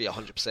have to be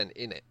 100%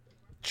 in it.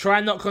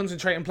 Try not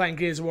concentrating playing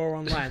Gears of War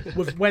online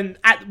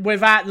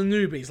without the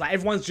newbies.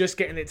 Everyone's just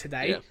getting it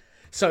today. Yeah.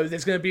 So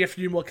there's going to be a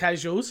few more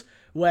casuals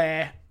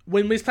where...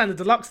 When we was playing the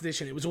deluxe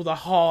edition, it was all the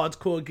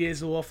hardcore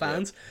Gears of War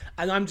fans,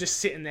 and I'm just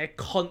sitting there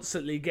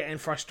constantly getting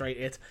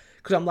frustrated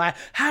because I'm like,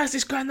 how does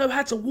this guy know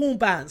how to wall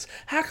bounce?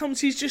 How comes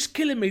he's just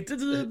killing me?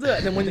 And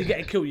then when you get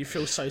a kill, you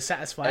feel so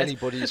satisfied.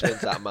 Anybody who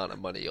spends that amount of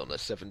money on a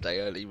 7-day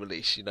early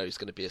release, it's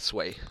going to be a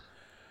sway.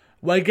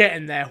 We're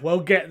getting there.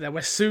 We'll get there.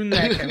 We're soon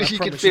there, Ken. You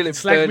can feel it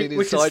burning inside me.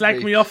 We can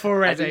slag me off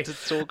already. I need to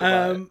talk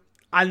about it.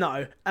 I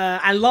know.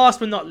 And last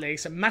but not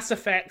least, Mass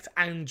Effect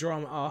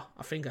Andromeda,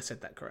 I think I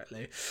said that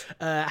correctly,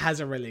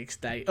 has a release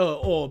date,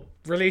 or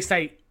release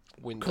date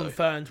window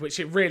confirmed, which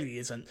it really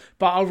isn't.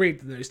 But I'll read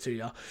the news to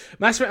you.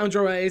 Mass Effect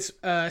Andromeda is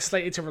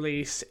slated to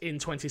release in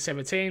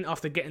 2017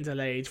 after getting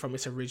delayed from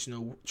its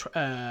original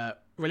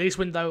release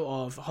window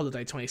of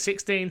holiday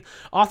 2016.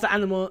 After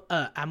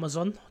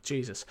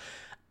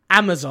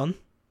Amazon,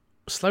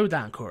 slow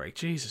down, Corey.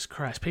 Jesus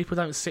Christ. People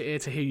don't sit here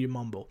to hear you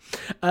mumble.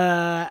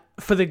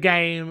 For the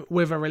game,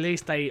 with a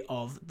release date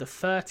of the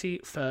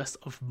 31st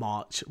of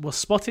March, was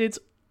spotted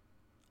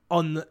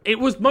on... It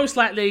was most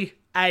likely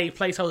a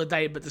placeholder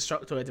date, but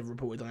Destructoid had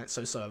reported on it,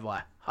 so have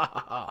I. Ha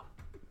ha ha.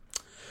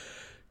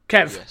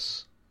 Kev.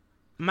 Yes.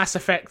 Mass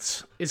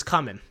Effect is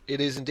coming.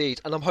 It is indeed.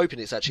 And I'm hoping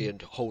it's actually a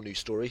whole new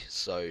story,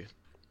 so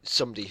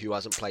somebody who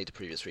hasn't played the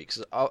previous three,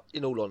 because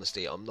in all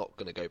honesty, I'm not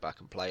going to go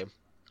back and play them.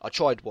 I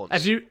tried once.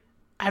 Have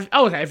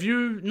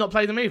you not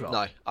played them either?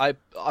 No, I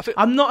think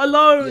I'm not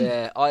alone.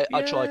 Yeah,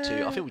 I tried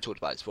to. I think we talked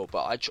about this before,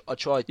 but I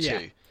tried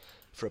to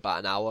for about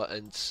an hour,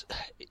 and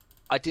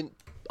I didn't.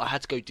 I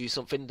had to go do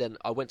something. Then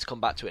I went to come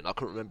back to it, and I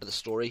couldn't remember the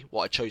story,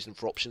 what I'd chosen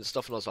for options and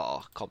stuff, and I was like,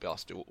 I can't be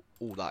asked to do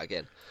all that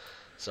again.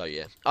 So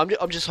yeah,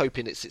 I'm just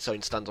hoping it's its own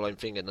standalone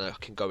thing, and I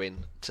can go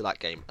into that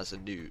game as a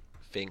new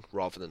thing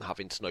rather than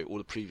having to know all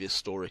the previous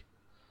story.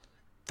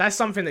 That's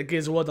something that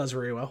Gears of War does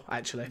really well,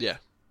 actually. Yeah.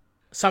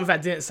 Something I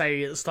didn't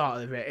say at the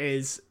start of it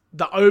is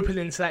the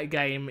opening to that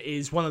game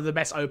is one of the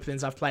best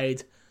openings I've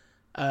played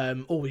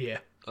all year.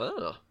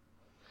 Oh.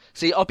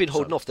 See, I've been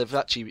holding off. There's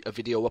actually a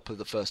video up of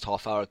the first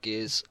half hour of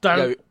Gears.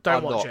 Don't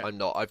watch it. I'm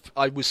not.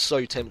 I was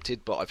so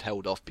tempted, but I've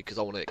held off because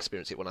I want to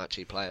experience it when I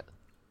actually play it.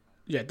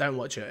 Yeah, don't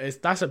watch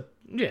it. That's a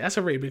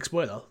really big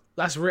spoiler.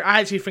 I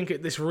actually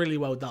think this really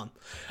well done.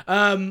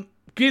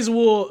 Gears of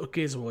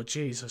War,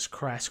 Jesus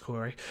Christ,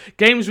 Corey.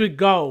 Games with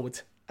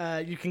Gold.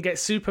 You can get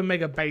Super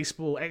Mega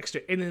Baseball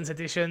Extra Innings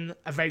Edition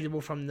available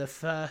from the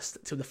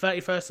 1st till the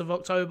 31st of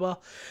October.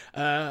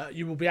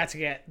 You will be able to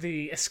get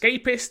The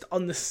Escapist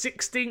on the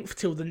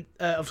 16th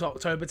of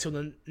October till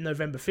the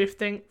November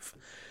 15th.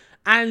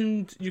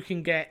 And you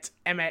can get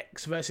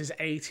MX versus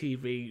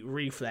ATV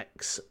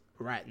Reflex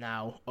right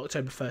now,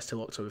 October 1st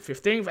till October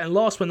 15th. And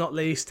last but not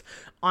least,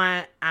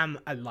 I Am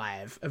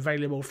Alive,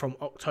 available from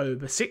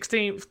October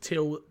 16th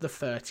till the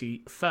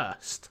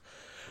 31st.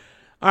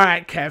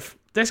 Alright, Kev.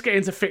 Let's get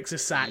into Fix a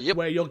Sack,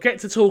 where you'll get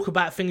to talk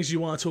about things you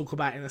want to talk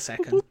about in a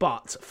second.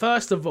 But,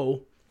 first of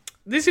all,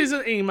 this is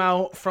an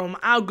email from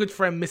our good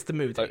friend Mr.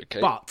 Moody. Okay.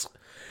 But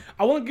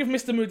I want to give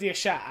Mr. Moody a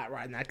shout out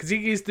right now, because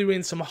he is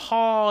doing some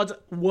hard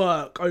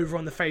work over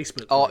on the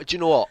Facebook group. Oh, do you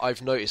know what?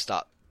 I've noticed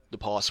that. the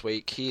past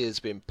week. He has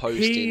been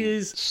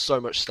posting so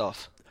much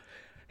stuff.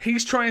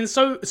 He's trying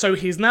so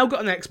he's now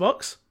got an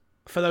Xbox,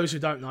 for those who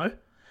don't know.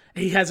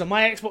 He has a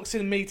My Xbox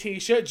and Me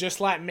t-shirt, just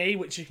like me,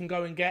 which you can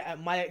go and get at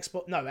at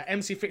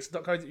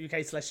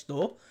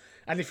mcfixer.co.uk/store.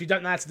 And if you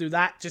don't know how to do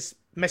that, just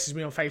message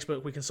me on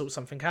Facebook. We can sort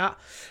something out.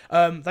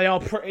 They are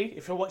pretty.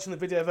 If you're watching the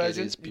video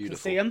version, you can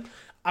see them.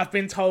 I've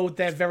been told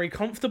they're very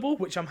comfortable,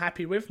 which I'm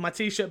happy with. My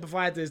t-shirt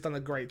provider has done a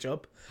great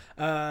job.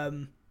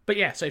 But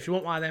yeah, so if you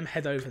want one of them,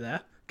 head over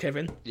there.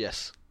 Kevin.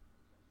 Yes.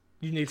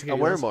 You need to get I'm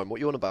wearing mine. What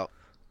you on about?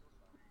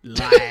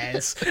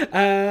 Lies.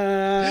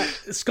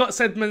 Scott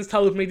Sedman's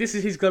told me this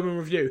is his glowing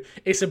review.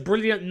 It's a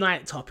brilliant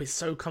night top. It's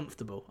so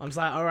comfortable. I'm just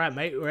like, all right,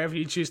 mate, wherever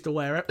you choose to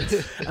wear it.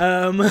 He's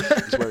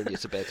wearing it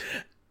to bed.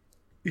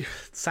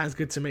 Sounds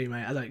good to me,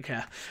 mate. I don't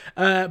care.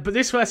 But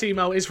this first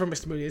email is from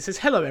Mr. Mooney. It says,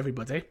 hello,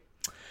 everybody.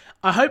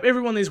 I hope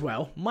everyone is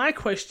well. My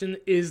question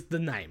is the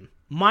name.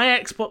 My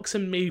Xbox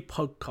and Me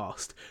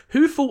podcast.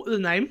 Who thought of the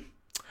name?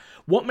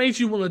 What made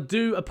you want to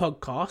do a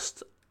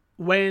podcast?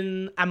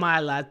 When am I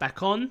allowed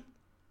back on?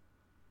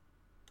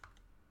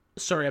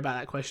 Sorry about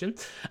that question.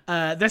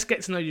 Let's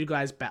get to know you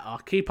guys better.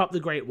 Keep up the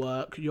great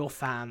work. Your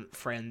fan,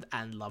 friend,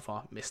 and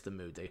lover, Mr.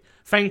 Moody.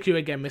 Thank you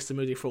again, Mr.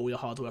 Moody, for all your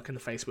hard work in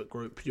the Facebook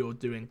group. You're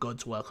doing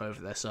God's work over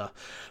there, sir.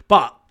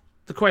 But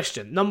the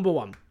question, number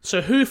one.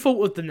 So who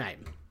thought of the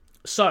name?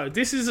 So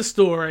this is a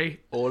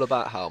story. All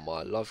about how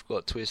my love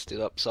got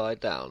twisted upside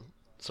down.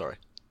 Sorry.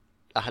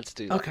 I had to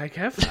do that. Okay,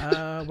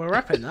 Kev. We're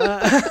wrapping.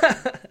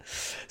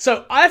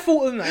 So I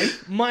thought of the name,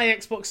 My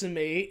Xbox and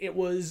Me. It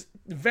was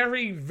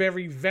very,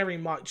 very, very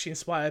much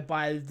inspired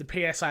by the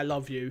PS I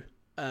Love You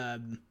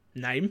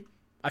name.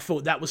 I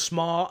thought that was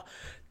smart.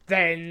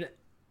 Then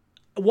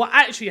what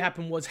actually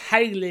happened was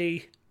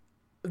Hayley,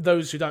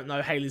 those who don't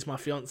know, Hayley's my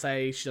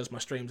fiance. She does my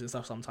streams and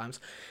stuff sometimes.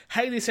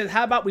 Hayley said,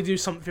 how about we do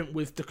something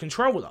with the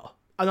controller?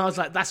 And I was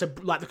like,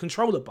 like the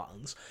controller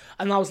buttons.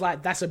 And I was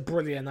like, that's a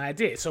brilliant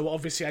idea. So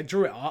obviously I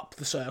drew it up,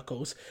 the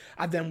circles,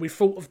 and then we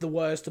thought of the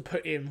words to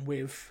put in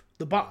with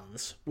the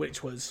buttons,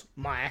 which was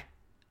my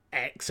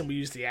X, and we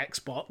used the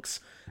Xbox,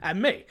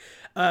 and me.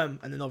 And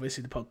then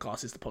obviously the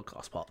podcast is the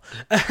podcast part.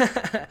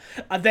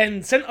 I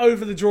then sent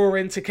over the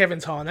drawing to Kevin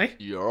Tarney.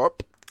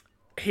 Yup.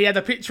 He had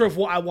a picture of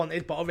what I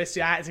wanted, but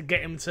obviously I had to get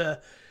him to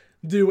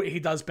do what he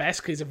does best,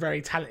 because he's a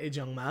very talented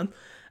young man.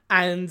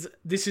 And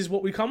this is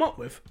what we come up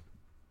with.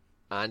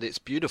 And it's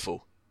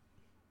beautiful.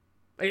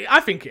 I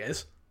think it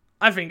is.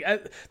 I think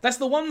that's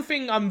the one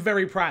thing I'm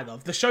very proud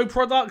of. The show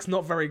product's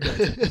not very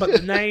good, but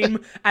the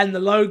name and the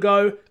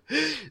logo,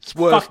 it's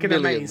worth fucking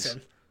millions.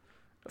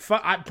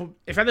 Amazing.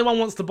 If anyone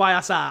wants to buy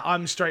us out,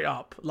 I'm straight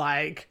up.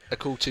 Like a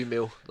cool $2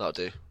 million, that'll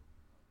do.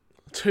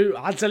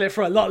 I'd sell it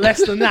for a lot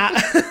less than that.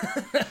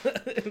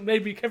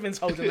 Maybe Kevin's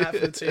holding that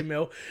for the $2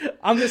 million.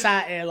 I'm just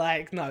out here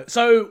like, no.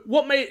 So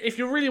if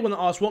you really want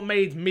to ask, what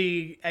made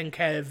me and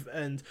Kev,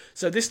 and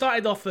so this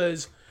started off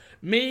as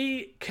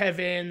me,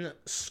 Kevin,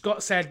 Scott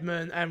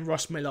Sedman, and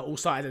Ross Miller all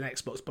started an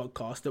Xbox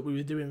podcast that we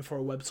were doing for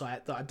a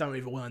website that I don't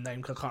even want to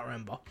name because I can't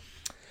remember.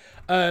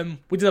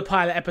 We did a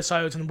pilot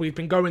episode, and we've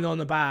been going on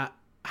about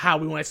how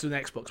we wanted to do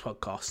an Xbox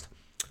podcast.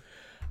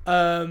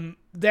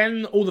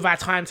 Then all of our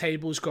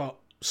timetables got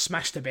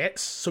smashed to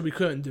bits, so we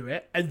couldn't do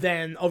it. And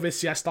then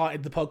obviously I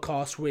started the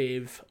podcast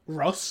with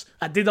Ross.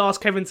 I did ask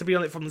Kevin to be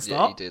on it from the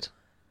start. Yeah, he did.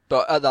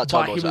 But at that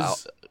time,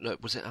 was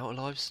it Out of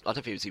Lives? I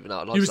don't think it was even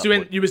Out of Lives.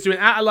 You was doing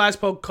Out of Lives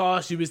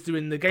podcast. You was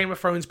doing the Game of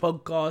Thrones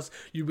podcast.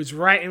 You was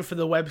writing for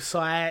the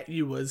website.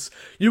 You was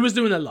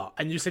doing a lot.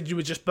 And you said you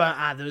were just burnt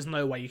out. There was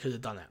no way you could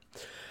have done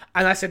it.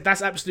 And I said,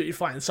 that's absolutely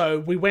fine. So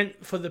we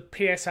went for the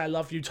PS I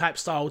Love You type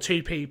style,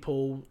 two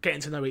people,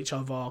 getting to know each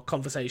other,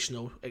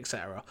 conversational,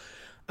 etc.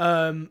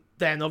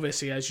 Then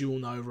obviously, as you all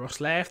know,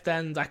 Ross left,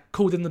 and I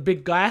called in the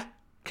big guy,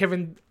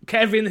 Kevin,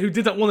 who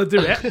didn't want to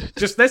do it.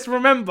 Just let's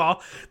remember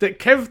that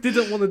Kev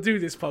didn't want to do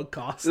this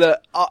podcast.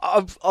 Look,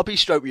 I'll be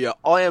straight with you.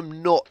 I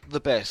am not the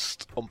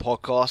best on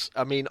podcasts.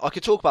 I mean, I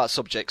could talk about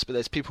subjects, but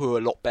there's people who are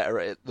a lot better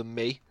at it than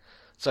me.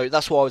 So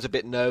that's why I was a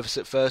bit nervous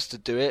at first to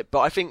do it.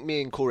 But I think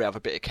me and Corey have a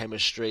bit of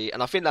chemistry,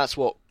 and I think that's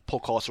what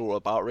podcasts are all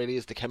about, really,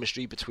 is the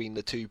chemistry between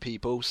the two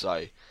people.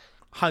 So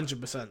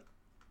 100%.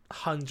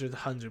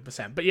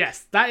 100%. But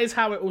yes, that is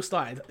how it all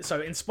started.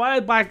 So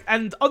inspired by,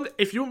 and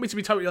if you want me to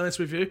be totally honest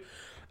with you,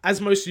 as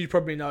most of you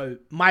probably know,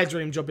 my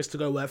dream job is to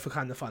go work for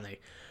Kinda Funny.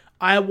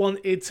 I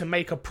wanted to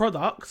make a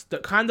product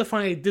that Kinda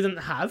Funny didn't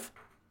have,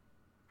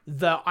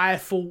 that I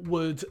thought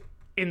would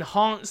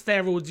enhance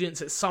their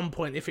audience at some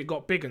point if it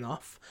got big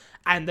enough,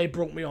 and they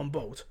brought me on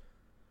board.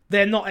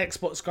 They're not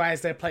Xbox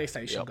guys, they're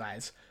PlayStation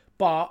guys.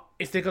 But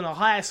if they're going to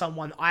hire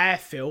someone, I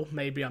feel,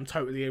 maybe I'm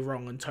totally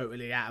wrong and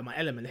totally out of my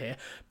element here,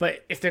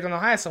 but if they're going to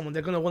hire someone,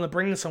 they're going to want to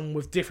bring someone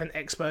with different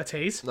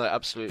expertise. No,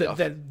 absolutely.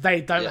 That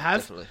they don't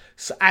have. Definitely.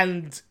 So,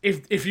 and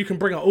if you can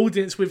bring an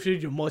audience with you,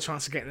 you're more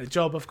chance of getting a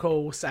job, of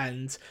course.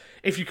 And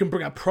if you can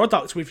bring a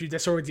product with you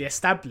that's already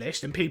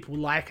established and people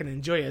like and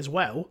enjoy as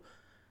well,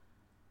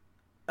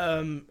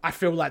 I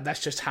feel like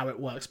that's just how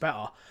it works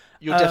better.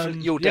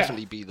 You'll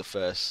definitely be the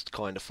first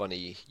Kinda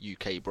Funny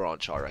UK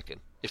branch, I reckon.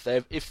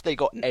 If they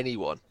got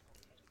anyone,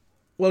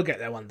 We'll get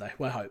there one day.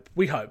 We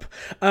hope.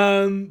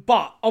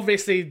 But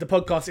obviously the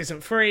podcast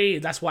isn't free.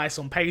 That's why it's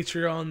on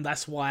Patreon.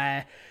 That's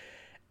why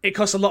it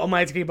costs a lot of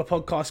money to keep a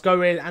podcast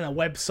going and a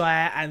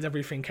website and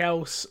everything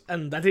else.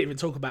 And I didn't even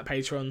talk about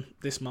Patreon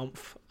this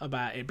month,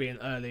 about it being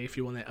early. If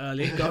you want it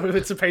early, go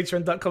over to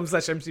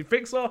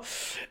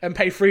patreon.com/mcfixer and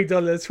pay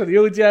 $3 for the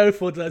audio,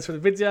 $4 for the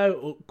video.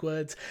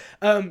 Awkward.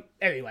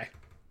 Anyway,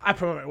 I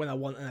promote it when I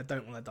want and I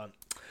don't when I don't.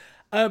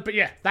 But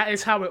yeah, that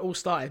is how it all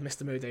started,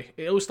 Mr. Moody.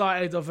 It all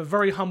started of a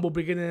very humble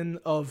beginning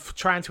of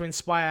trying to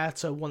inspire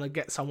to want to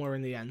get somewhere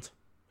in the end,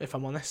 if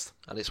I'm honest.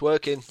 And it's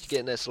working. You're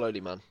getting there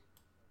slowly, man.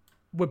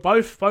 We're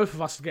both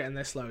of us are getting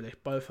there slowly.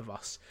 Both of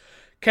us.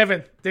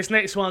 Kevin, this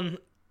next one,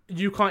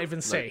 you can't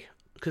even see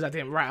because I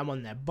didn't write them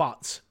on there,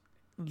 but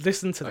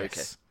listen to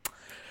this. Okay.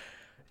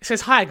 It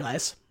says, "Hi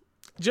guys,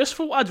 just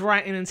thought I'd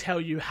write in and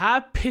tell you how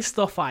pissed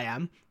off I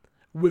am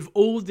with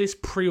all this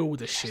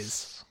pre-order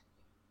shiz.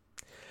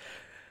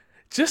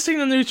 Just seen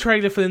a new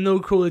trailer for the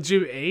new Call of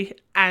Duty,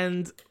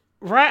 and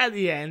right at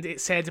the end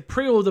it said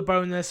pre-order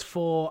bonus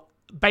for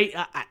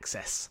beta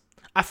access.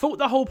 I thought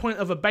the whole point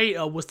of a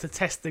beta was to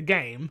test the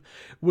game,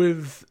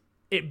 with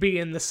it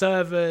being the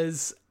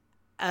servers,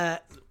 or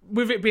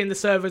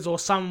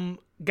some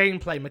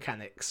gameplay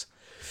mechanics.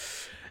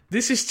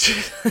 This is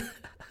just..."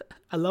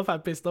 I love how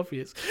pissed off he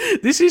is.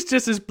 "This is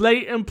just as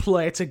blatant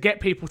ploy to get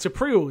people to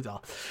pre-order.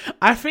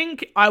 I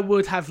think I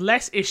would have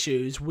less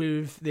issues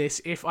with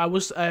this if I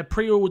was a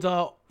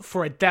pre-order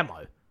for a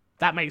demo.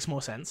 That makes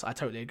more sense. I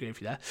totally agree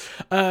with you there.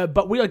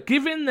 But we are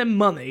giving them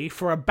money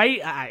for a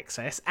beta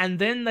access, and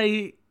then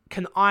they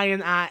can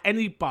iron out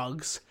any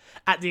bugs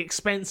at the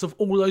expense of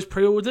all those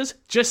pre-orders.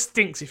 Just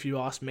stinks if you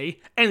ask me.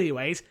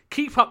 Anyways,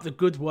 keep up the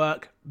good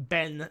work,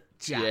 Ben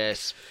Jack."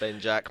 Yes, Ben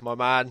Jack, my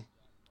man.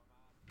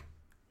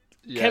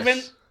 Yes.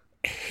 Kevin,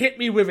 hit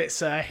me with it,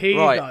 sir. Here you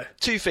go.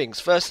 Two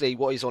things. Firstly,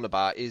 what he's on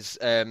about is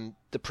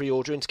the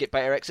pre-ordering to get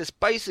beta access.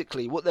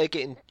 Basically, what they're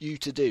getting you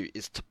to do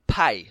is to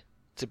pay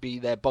to be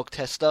their bug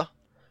tester,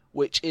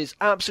 which is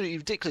absolutely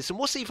ridiculous. And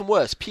what's even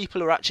worse,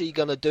 people are actually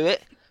going to do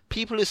it.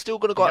 People are still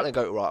going to go out there and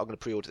go, right, I'm going to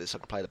pre-order this, I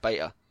can play the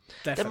beta.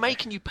 Definitely. They're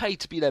making you pay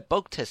to be their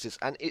bug testers,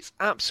 and it's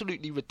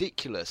absolutely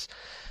ridiculous.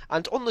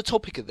 And on the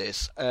topic of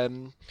this,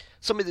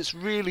 something that's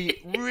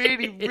really,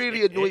 really,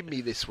 really annoyed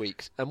me this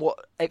week, and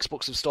what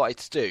Xbox have started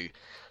to do,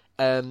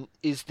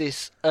 is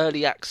this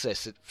early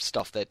access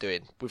stuff they're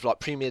doing with like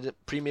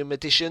premium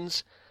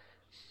editions.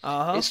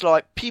 Uh-huh. It's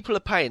like people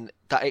are paying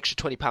that extra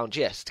 £20,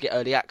 yes, to get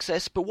early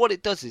access, but what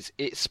it does is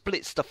it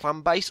splits the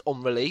fan base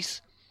on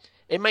release.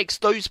 It makes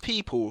those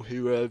people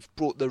who have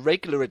brought the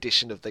regular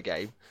edition of the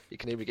game, you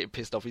can hear me getting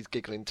pissed off, he's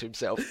giggling to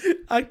himself.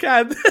 I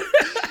can.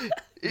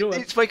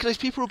 It's making those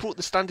people who brought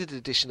the standard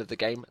edition of the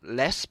game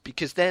less,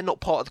 because they're not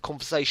part of the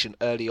conversation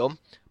early on.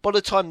 By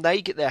the time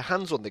they get their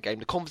hands on the game,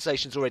 the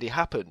conversation's already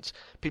happened.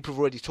 People have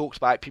already talked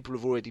about it, people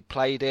have already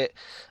played it,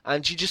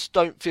 and you just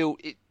don't feel,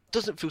 it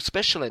doesn't feel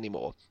special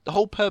anymore. The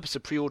whole purpose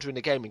of pre-ordering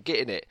a game and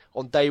getting it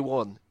on day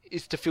one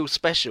is to feel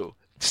special.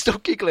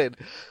 Stop giggling.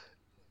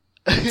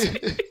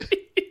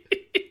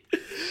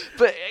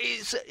 But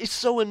it's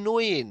so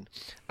annoying.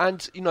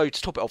 And, you know,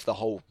 to top it off, the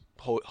whole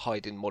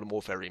hiding Modern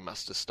Warfare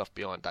Remastered stuff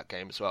behind that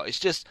game as well. It's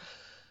just,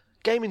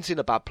 gaming's in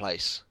a bad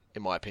place,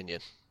 in my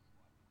opinion.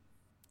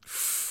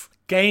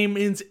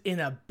 Gaming's in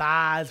a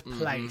bad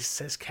place,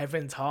 says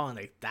Kevin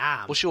Tarney.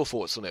 Damn. What's your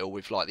thoughts on it all,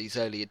 with like these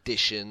early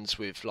editions,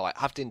 with like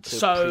having to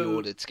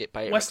pre-order to get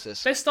beta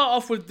access? Let's start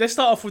off with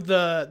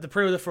the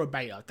pre-order for a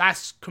beta.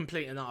 That's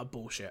complete and utter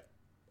bullshit,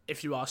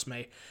 if you ask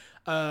me.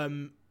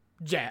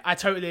 Yeah, I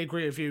totally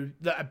agree with you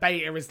that a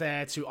beta is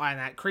there to iron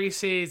out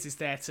creases, it's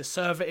there to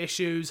server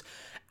issues,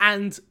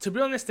 and to be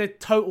honest, they're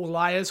total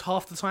liars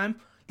half the time.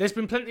 There's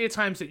been plenty of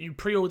times that you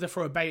pre-order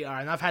for a beta,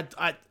 and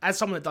as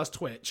someone that does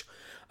Twitch,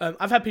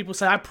 I've had people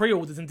say I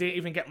pre-ordered and didn't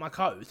even get my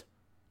code.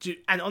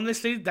 And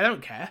honestly, they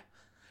don't care.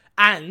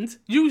 And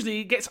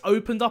usually it gets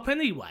opened up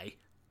anyway.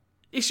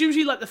 It's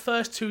usually like the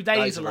first 2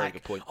 days are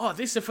like, oh,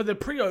 this is for the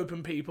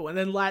pre-open people, and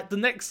then like the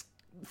next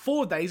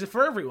 4 days are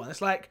for everyone.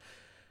 It's like,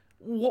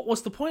 what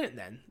was the point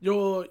then?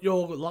 You're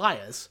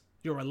liars.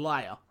 You're a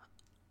liar.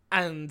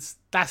 And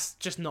that's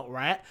just not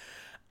right.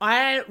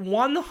 I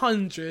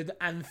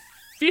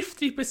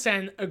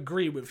 150%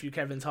 agree with you,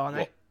 Kevin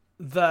Tarney,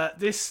 that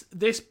this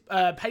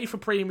pay for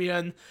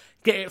premium,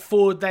 get it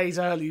 4 days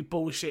early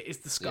bullshit is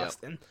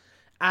disgusting. Yep.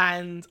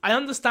 And I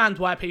understand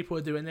why people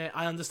are doing it.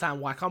 I understand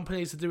why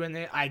companies are doing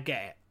it. I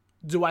get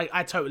it.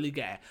 I totally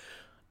get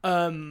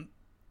it.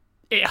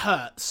 It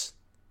hurts.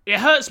 It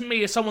hurts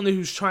me as someone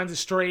who's trying to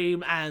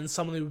stream and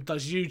someone who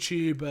does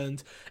YouTube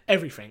and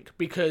everything,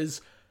 because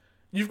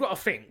you've got to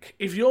think,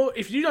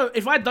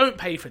 if I don't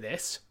pay for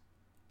this,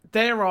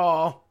 there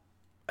are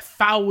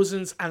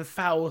thousands and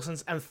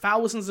thousands and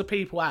thousands of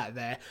people out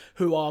there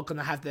who are going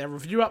to have their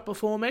review up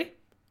before me.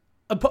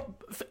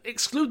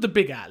 Exclude the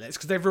big outlets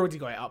because they've already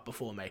got it up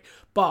before me.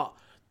 But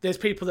there's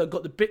people that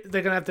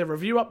they're going to have their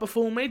review up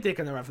before me. They're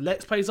going to have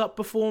Let's Plays up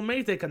before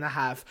me. They're going to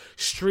have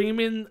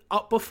streaming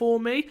up before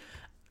me.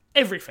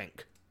 Everything.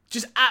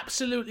 Just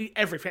absolutely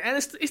everything. And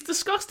it's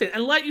disgusting.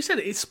 And like you said,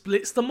 it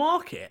splits the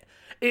market.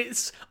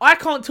 I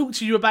can't talk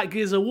to you about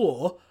Gears of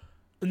War.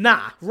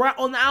 Nah, right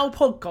on our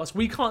podcast,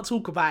 we can't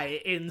talk about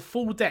it in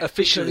full depth.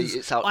 Officially,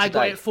 it's out today. I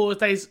got it 4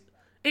 days.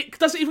 It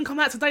doesn't even come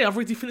out today. I've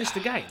already finished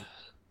the game.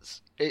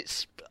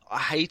 I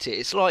hate it.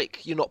 It's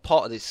like you're not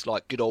part of this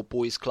like good old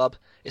boys club.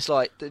 It's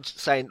like they're just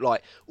saying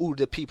like all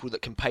the people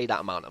that can pay that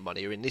amount of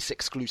money are in this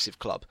exclusive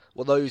club.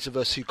 Well, those of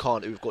us who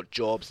can't, who've got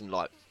jobs and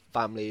like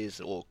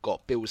families or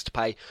got bills to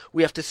pay,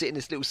 we have to sit in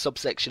this little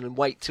subsection and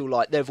wait till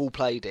like they've all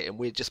played it and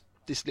we're just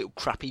this little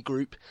crappy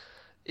group.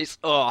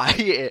 I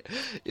hate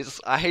it.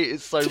 I hate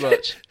it so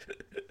much.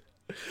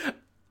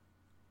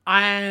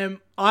 I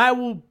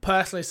will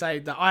personally say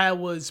that I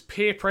was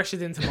peer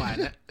pressured into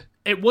buying it.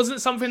 It wasn't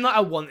something that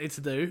I wanted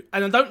to do,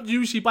 and I don't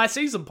usually buy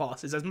season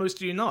passes, as most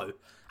of you know.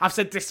 I've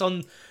said this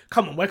on,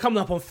 come on, we're coming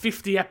up on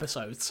 50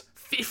 episodes.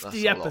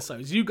 50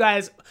 episodes. You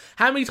guys,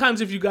 how many times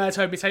have you guys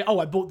heard me say, "Oh,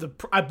 I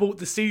bought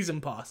the season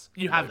pass"?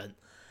 You haven't.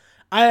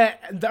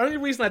 The only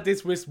reason I did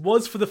this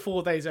was for the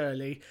 4 days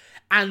early,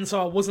 and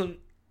so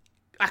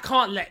I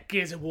can't let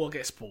Gears of War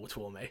get spoiled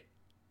for me.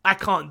 I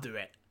can't do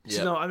it. Do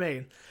you know what I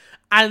mean?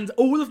 And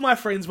all of my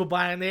friends were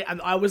buying it,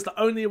 and I was the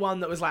only one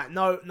that was like,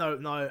 no,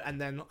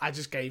 and then I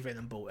just gave in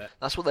and bought it.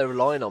 That's what they're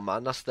relying on,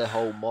 man. That's their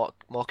whole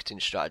marketing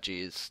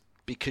strategy, is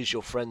because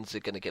your friends are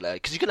going to get early.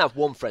 Because you can have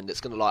one friend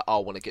that's going to like, I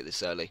want to get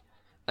this early.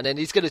 And then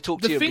he's going to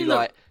talk to you and be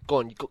like, go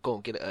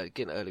on, get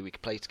it early, we can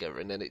play together.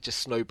 And then it just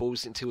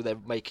snowballs until they're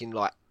making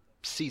like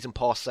season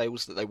pass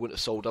sales that they wouldn't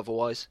have sold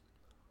otherwise.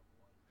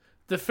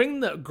 The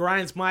thing that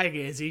grinds my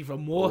gears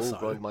even more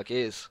grind my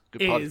gears.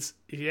 Good is,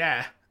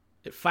 pun.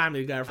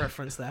 Family Guy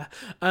reference there.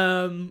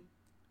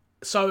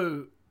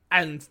 So,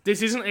 and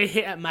this isn't a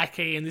hit at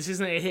Mackie, and this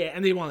isn't a hit at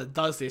anyone that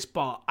does this,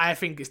 but I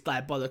think it's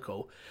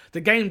diabolical.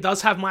 The game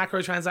does have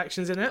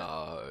microtransactions in it.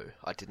 Oh,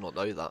 I did not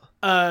know that.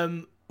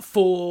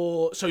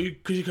 Because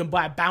you can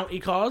buy bounty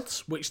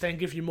cards, which then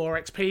give you more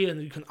XP,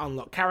 and you can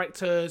unlock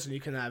characters, and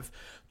you can have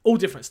all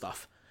different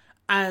stuff.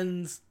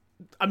 And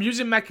I'm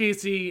using Mackie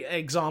as the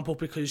example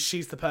because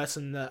she's the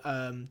person that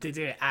did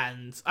it,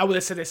 and I would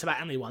have said this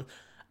about anyone.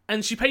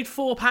 And she paid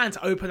 £4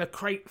 to open a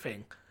crate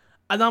thing.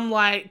 And I'm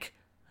like,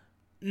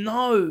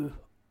 no.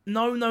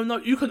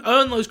 You can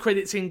earn those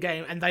credits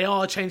in-game, and they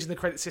are changing the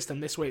credit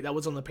system this week. That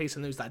was on the piece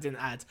of news that I didn't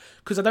add.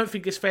 Because I don't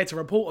think it's fair to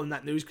report on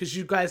that news, because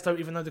you guys don't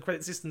even know the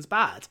credit system's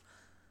bad.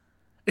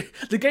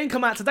 The game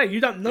come out today,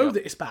 you don't know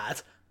that it's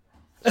bad.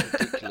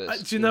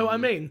 It's Do you know what I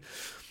mean?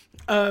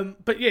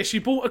 But yeah, she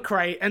bought a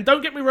crate, and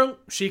don't get me wrong,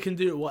 she can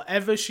do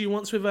whatever she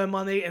wants with her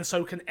money, and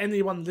so can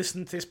anyone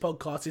listening to this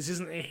podcast. This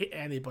isn't a hit at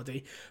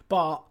anybody,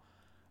 but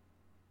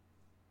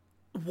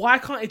why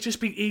can't it just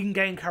be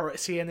in-game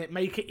currency and it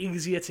make it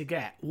easier to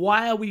get?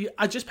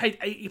 I just paid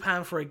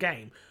 £80 for a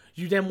game.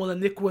 You then want to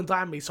nickel and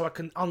dime me so I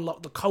can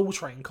unlock the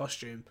Coltrane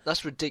costume.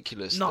 That's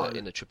ridiculous that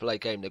in a AAA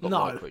game they've got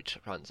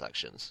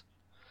microtransactions.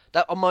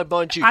 That, on my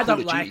mind, Call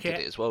of Duty did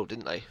it as well,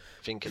 didn't they?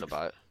 Thinking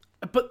about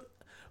it. But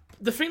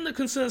the thing that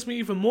concerns me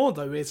even more,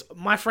 though, is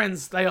my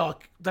friends, they are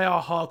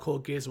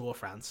hardcore Gears of War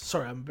fans.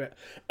 Sorry, I'm a bit...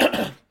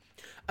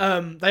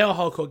 they are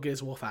hardcore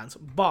Gears of War fans.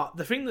 But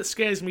the thing that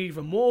scares me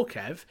even more,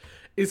 Kev,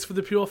 is for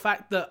the pure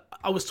fact that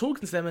I was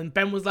talking to them and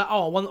Ben was like,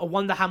 I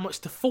wonder how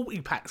much the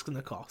 40 pack's going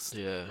to cost.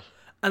 Yeah.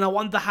 And I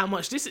wonder how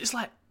much this... It's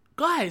like,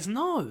 guys,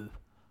 no.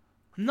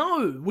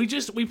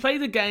 We play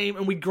the game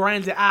and we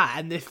grind it out,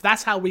 and if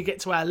that's how we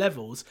get to our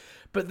levels...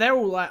 But they're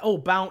all like, oh,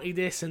 bounty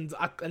this, and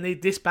I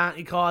need this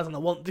bounty card, and I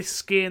want this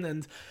skin,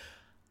 and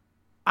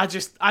I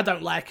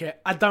don't like it.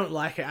 I don't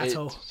like it at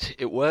all.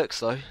 It works,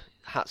 though.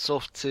 Hats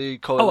off to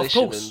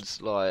Coalition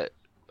and, like,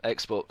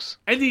 Xbox.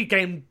 Any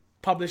game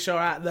publisher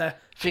out there.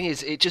 Thing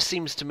is, it just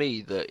seems to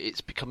me that it's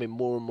becoming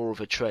more and more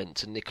of a trend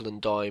to nickel and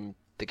dime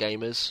the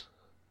gamers.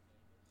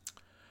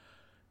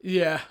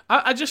 Yeah,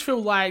 I just feel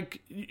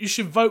like you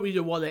should vote with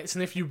your wallets,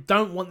 and if you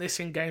don't want this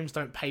in games,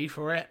 don't pay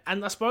for it.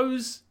 And I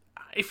suppose...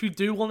 if you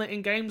do want it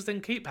in games, then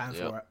keep paying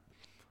for it.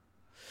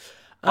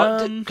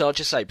 Can I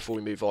just say before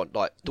we move on,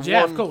 like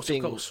one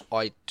thing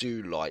I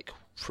do like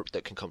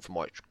that can come from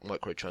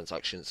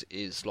microtransactions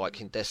is like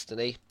in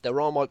Destiny.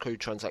 There are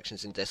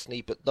microtransactions in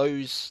Destiny, but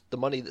the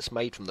money that's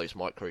made from those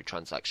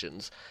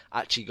microtransactions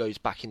actually goes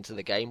back into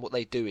the game. What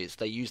they do is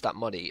they use that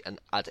money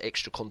and add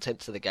extra content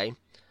to the game.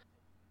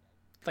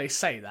 They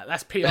say that.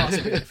 That's PR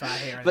spin if I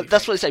hear anything. But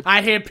that's what they say.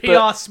 I hear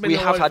PR spin. We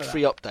have had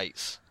free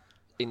updates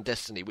in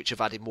Destiny which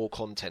have added more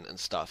content and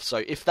stuff,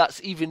 so if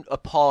that's even a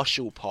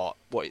partial part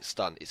what it's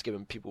done, it's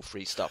given people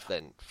free stuff,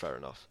 then fair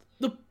enough.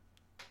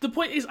 The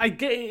point is, I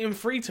get it in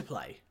free to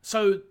play,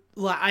 so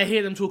like I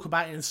hear them talk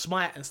about it in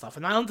Smite and stuff,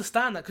 and I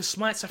understand that because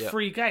Smite's a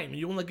free game and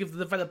you want to give the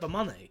developer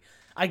money.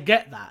 I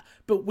get that,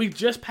 but we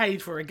just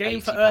paid for a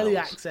game for early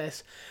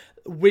access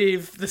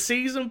with the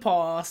season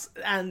pass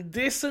and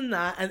this and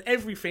that and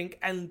everything,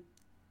 and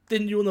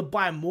then you want to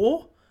buy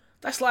more.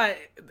 That's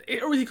like,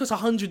 it already costs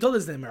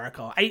 $100 in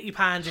America,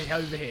 £80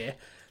 over here.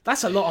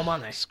 That's a lot of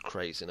money. It's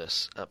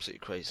craziness,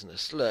 absolute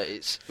craziness. Look,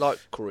 it's like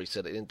Corey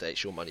said, at the end of the day,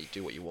 it's your money,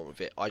 do what you want with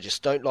it. I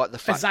just don't like the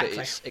fact that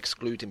it's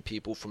excluding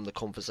people from the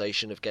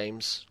conversation of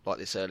games, like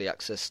this early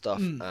access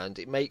stuff, and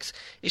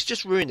it's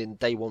just ruining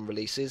day one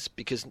releases,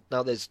 because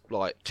now there's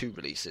like 2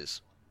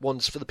 releases.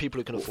 One's for the people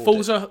who can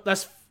afford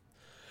it.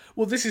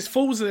 This is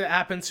Forza that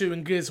happened to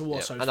and Gears of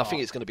War so far. And I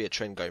think it's going to be a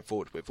trend going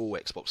forward with all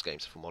Xbox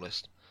games, if I'm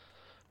honest.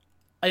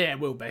 Yeah, it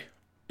will be.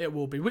 It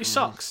will be, which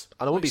sucks.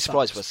 And I wouldn't be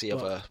surprised if I see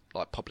other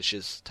like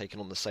publishers taking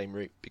on the same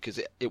route, because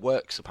it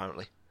works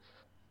apparently.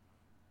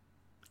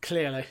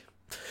 Clearly.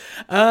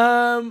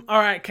 All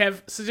right,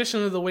 Kev.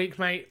 Suggestion of the week,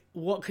 mate.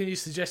 What can you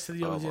suggest to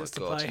the audience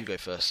to play? You go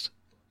first.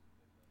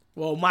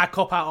 Well, my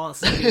cop-out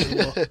answer is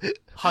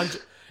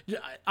 100.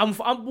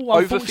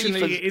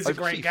 Unfortunately, it is a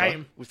great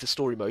game with the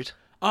story mode.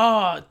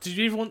 Did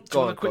you even want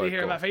to quickly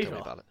hear about FIFA? Tell me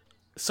about it.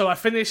 So I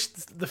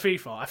finished the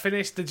FIFA. I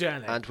finished the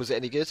journey. And was it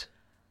any good?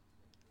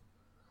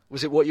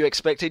 Was it what you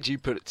expected? You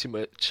put too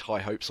much high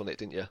hopes on it,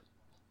 didn't you?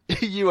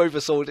 You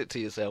oversold it to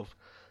yourself.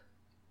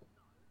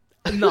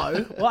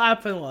 No, what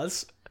happened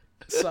was...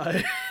 So,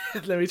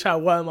 let me try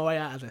and worm my way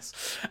out of this.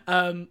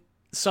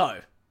 So,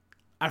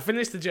 I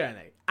finished the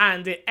journey,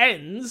 and it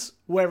ends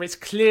where it's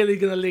clearly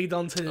going to lead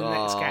on to the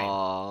next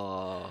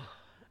game.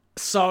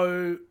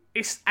 So,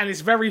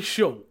 it's very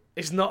short.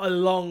 It's not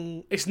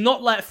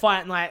like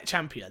Fight Night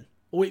Champion,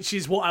 which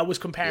is what I was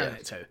comparing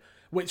it to.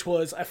 Which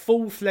was a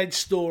full-fledged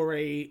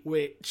story,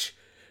 which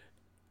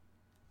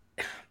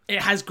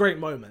it has great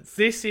moments.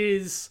 This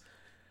is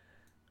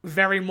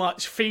very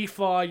much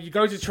FIFA. You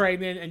go to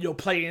training and you're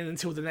playing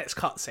until the next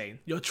cutscene.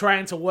 You're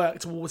trying to work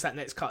towards that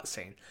next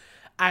cutscene.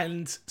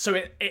 And so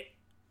it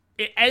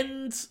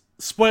ends,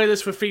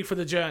 spoilers for FIFA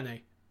The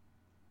Journey.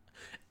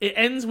 It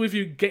ends with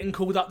you getting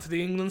called up to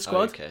the England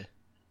squad. Okay.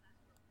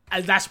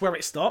 And that's where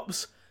it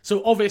stops.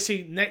 So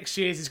obviously next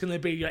year's is going to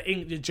be your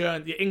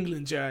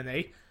England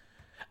journey.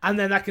 And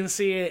then I can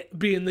see it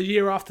being the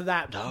year after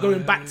that,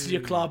 going back to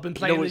your club and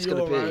playing the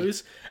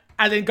Euros.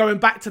 And then going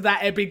back to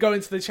that, it'd be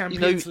going to the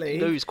Champions League.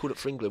 You know who's called up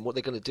for England? What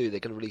they're going to do, they're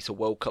going to release a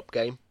World Cup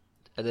game.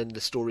 And then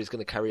the story is going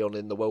to carry on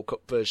in the World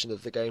Cup version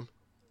of the game.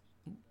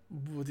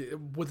 It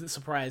wouldn't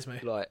surprise me.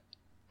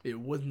 It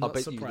would not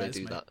surprise me. I bet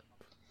you they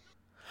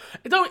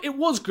do that. It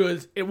was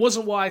good. It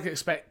wasn't what I was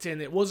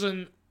expecting. It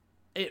wasn't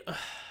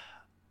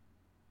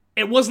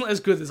as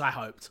good as I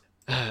hoped.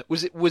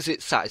 Was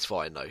it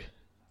satisfying, though?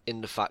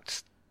 In the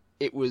fact...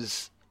 It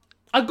was...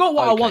 I got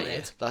what I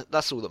wanted. Yeah.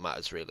 That's all that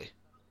matters, really.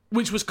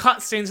 Which was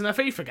cutscenes in a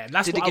FIFA game.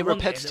 That's Did what it get I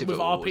wanted repetitive with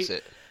or RP. was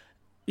it?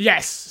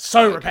 Yes,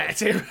 so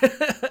repetitive.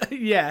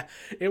 Yeah,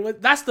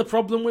 that's the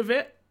problem with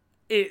it.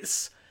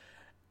 It's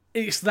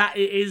that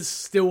it is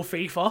still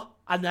FIFA,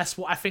 and that's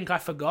what I think I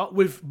forgot.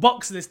 With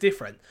boxing, it's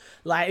different.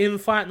 Like in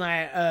Fight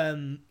Night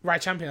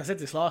Ride Champion, I said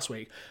this last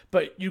week,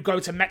 but you go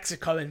to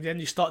Mexico and then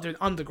you start doing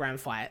underground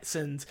fights,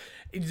 and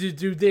you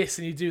do this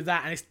and you do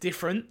that, and it's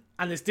different.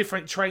 And there's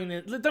different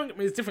training. Don't get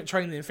me, there's different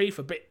training in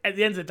FIFA, but at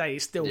the end of the day,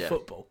 it's still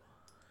football.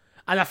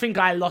 And I think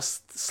I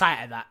lost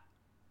sight of that.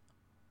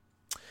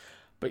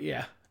 But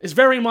yeah, it's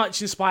very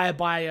much inspired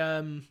by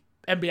NBA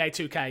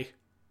 2K.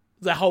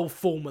 The whole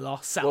formula,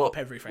 set up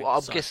everything. Well,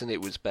 I'm guessing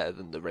it was better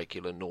than the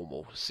regular,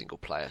 normal,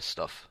 single-player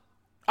stuff.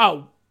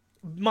 Oh,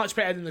 much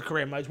better than the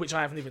career mode, which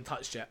I haven't even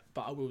touched yet,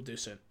 but I will do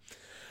soon.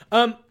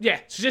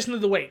 Suggestion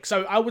of the week.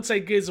 So I would say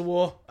Gears of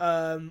War.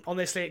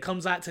 Honestly, it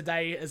comes out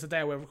today as the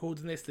day we're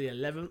recording this, the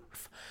 11th.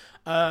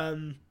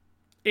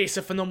 It's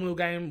a phenomenal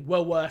game,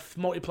 well worth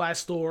multiplayer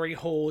story,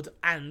 horde,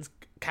 and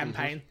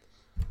campaign. Mm-hmm.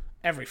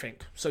 Everything.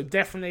 So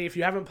definitely, if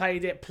you haven't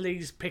played it,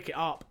 please pick it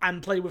up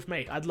and play with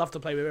me. I'd love to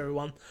play with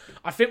everyone.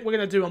 I think we're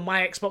going to do a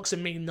My Xbox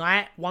and Me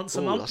night once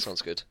a month. That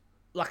sounds good.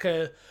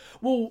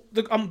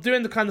 I'm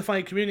doing the Kind of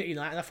Funny community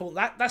night, and I thought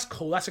that's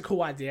cool. That's a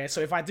cool idea.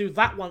 So if I do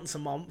that once a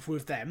month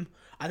with them,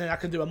 and then I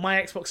can do a My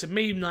Xbox and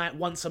Me night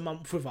once a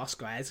month with us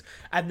guys,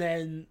 and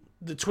then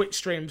the Twitch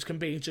streams can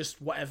be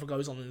just whatever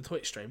goes on in the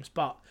Twitch streams.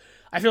 But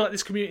I feel like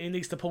this community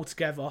needs to pull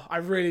together. I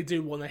really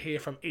do want to hear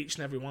from each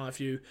and every one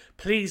of you.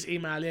 Please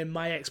email in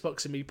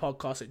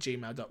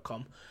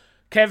myxboxandmepodcast@gmail.com.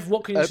 Kev,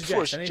 what can you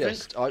suggest? Anything?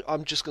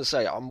 I'm just going to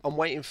say, I'm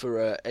waiting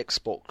for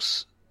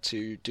Xbox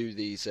to do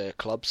these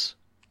clubs.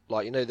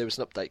 Like, there was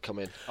an update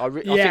coming. I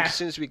think as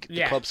soon as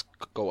the clubs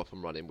go up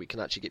and running, we can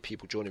actually get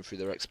people joining through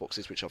their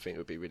Xboxes, which I think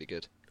would be really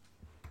good.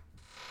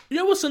 You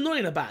know what's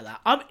annoying about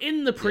that? I'm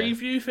in the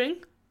preview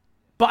thing,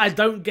 but I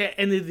don't get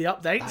any of the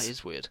updates. That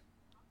is weird.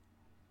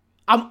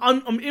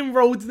 I'm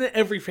enrolled in it,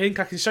 everything.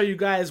 I can show you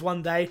guys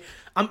one day.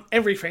 I'm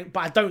everything,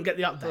 but I don't get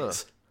the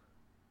updates.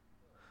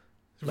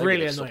 Maybe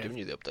really annoying. Stop giving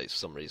you the updates for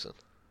some reason.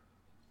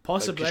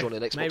 Possibly.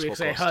 Maybe because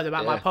they heard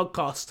about my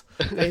podcast.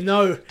 They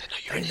know.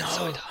 They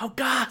know. Oh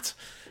God.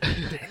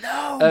 They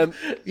know.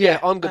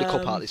 I'm going to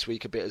cop out this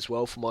week a bit as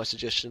well for my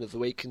suggestion of the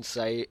week and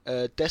say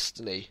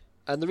Destiny.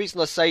 And the reason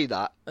I say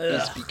that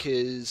is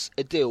because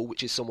Adil,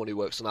 which is someone who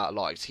works on Outer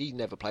Lives, he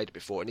never played it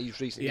before, and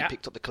he's recently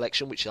picked up the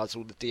collection, which has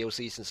all the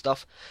DLCs and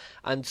stuff.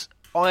 And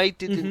I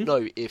didn't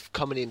know if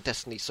coming in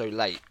Destiny so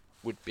late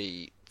would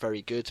be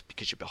very good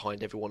because you're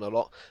behind everyone a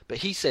lot. But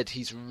he said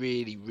he's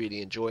really,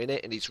 really enjoying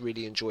it, and he's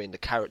really enjoying the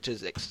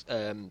characters,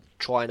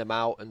 trying them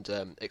out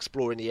and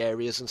exploring the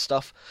areas and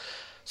stuff.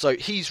 So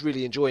he's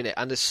really enjoying it,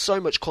 and there's so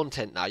much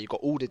content now. You've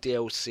got all the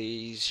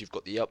DLCs, you've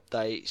got the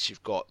updates,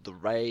 you've got the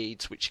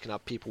raids, which you can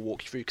have people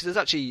walk you through. Because there's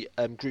actually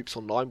groups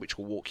online which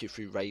will walk you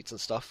through raids and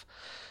stuff.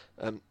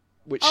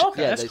 Which cool.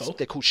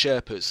 They're called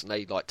Sherpas, and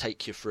they like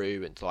take you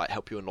through and like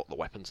help you unlock the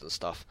weapons and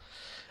stuff.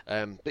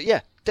 But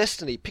yeah,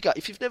 Destiny, pick up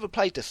if you've never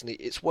played Destiny,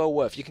 it's well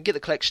worth. You can get the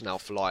collection now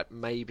for like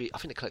maybe I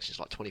think the collection is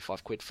like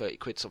 25 quid, 30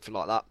 quid, something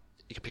like that.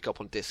 You can pick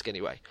up on disc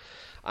anyway,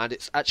 and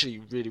it's actually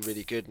really,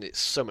 really good, and it's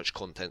so much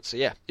content. So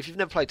yeah, if you've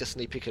never played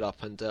Destiny, pick it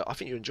up, and I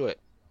think you enjoy it.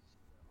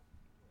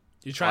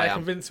 You try to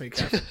convince me,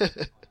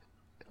 Kev.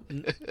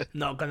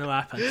 Not gonna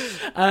happen.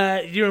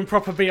 You and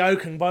Proper BO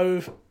can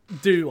both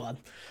do one.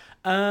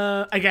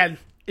 Again,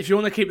 if you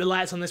want to keep the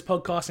lights on this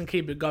podcast and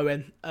keep it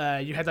going,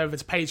 you head over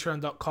to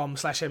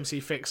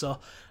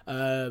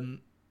patreon.com/mcfixer.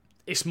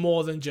 It's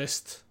more than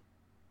just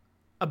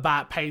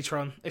about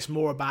Patreon. It's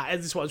more about,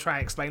 this is what I'm trying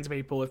to explain to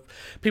people. If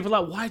people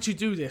are like, why'd you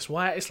do this?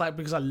 Why? It's like,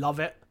 because I love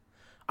it.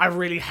 I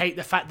really hate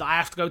the fact that I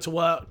have to go to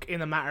work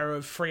in a matter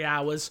of 3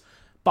 hours,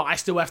 but I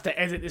still have to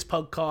edit this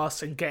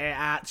podcast and get it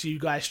out to you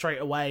guys straight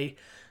away.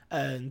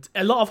 And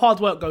a lot of hard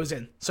work goes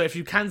in. So if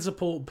you can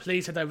support,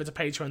 please head over to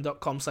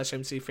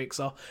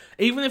patreon.com/mcfixer.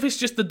 Even if it's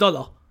just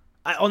 $1.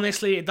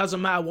 Honestly, it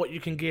doesn't matter what you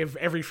can give.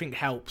 Everything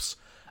helps.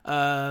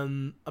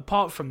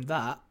 Apart from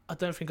that, I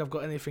don't think I've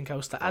got anything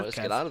else to add, Let's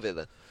Kev. get out of it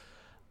then.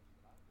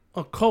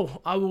 Oh,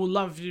 cool. I will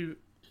love you,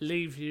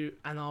 leave you,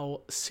 and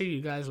I'll see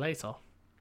you guys later.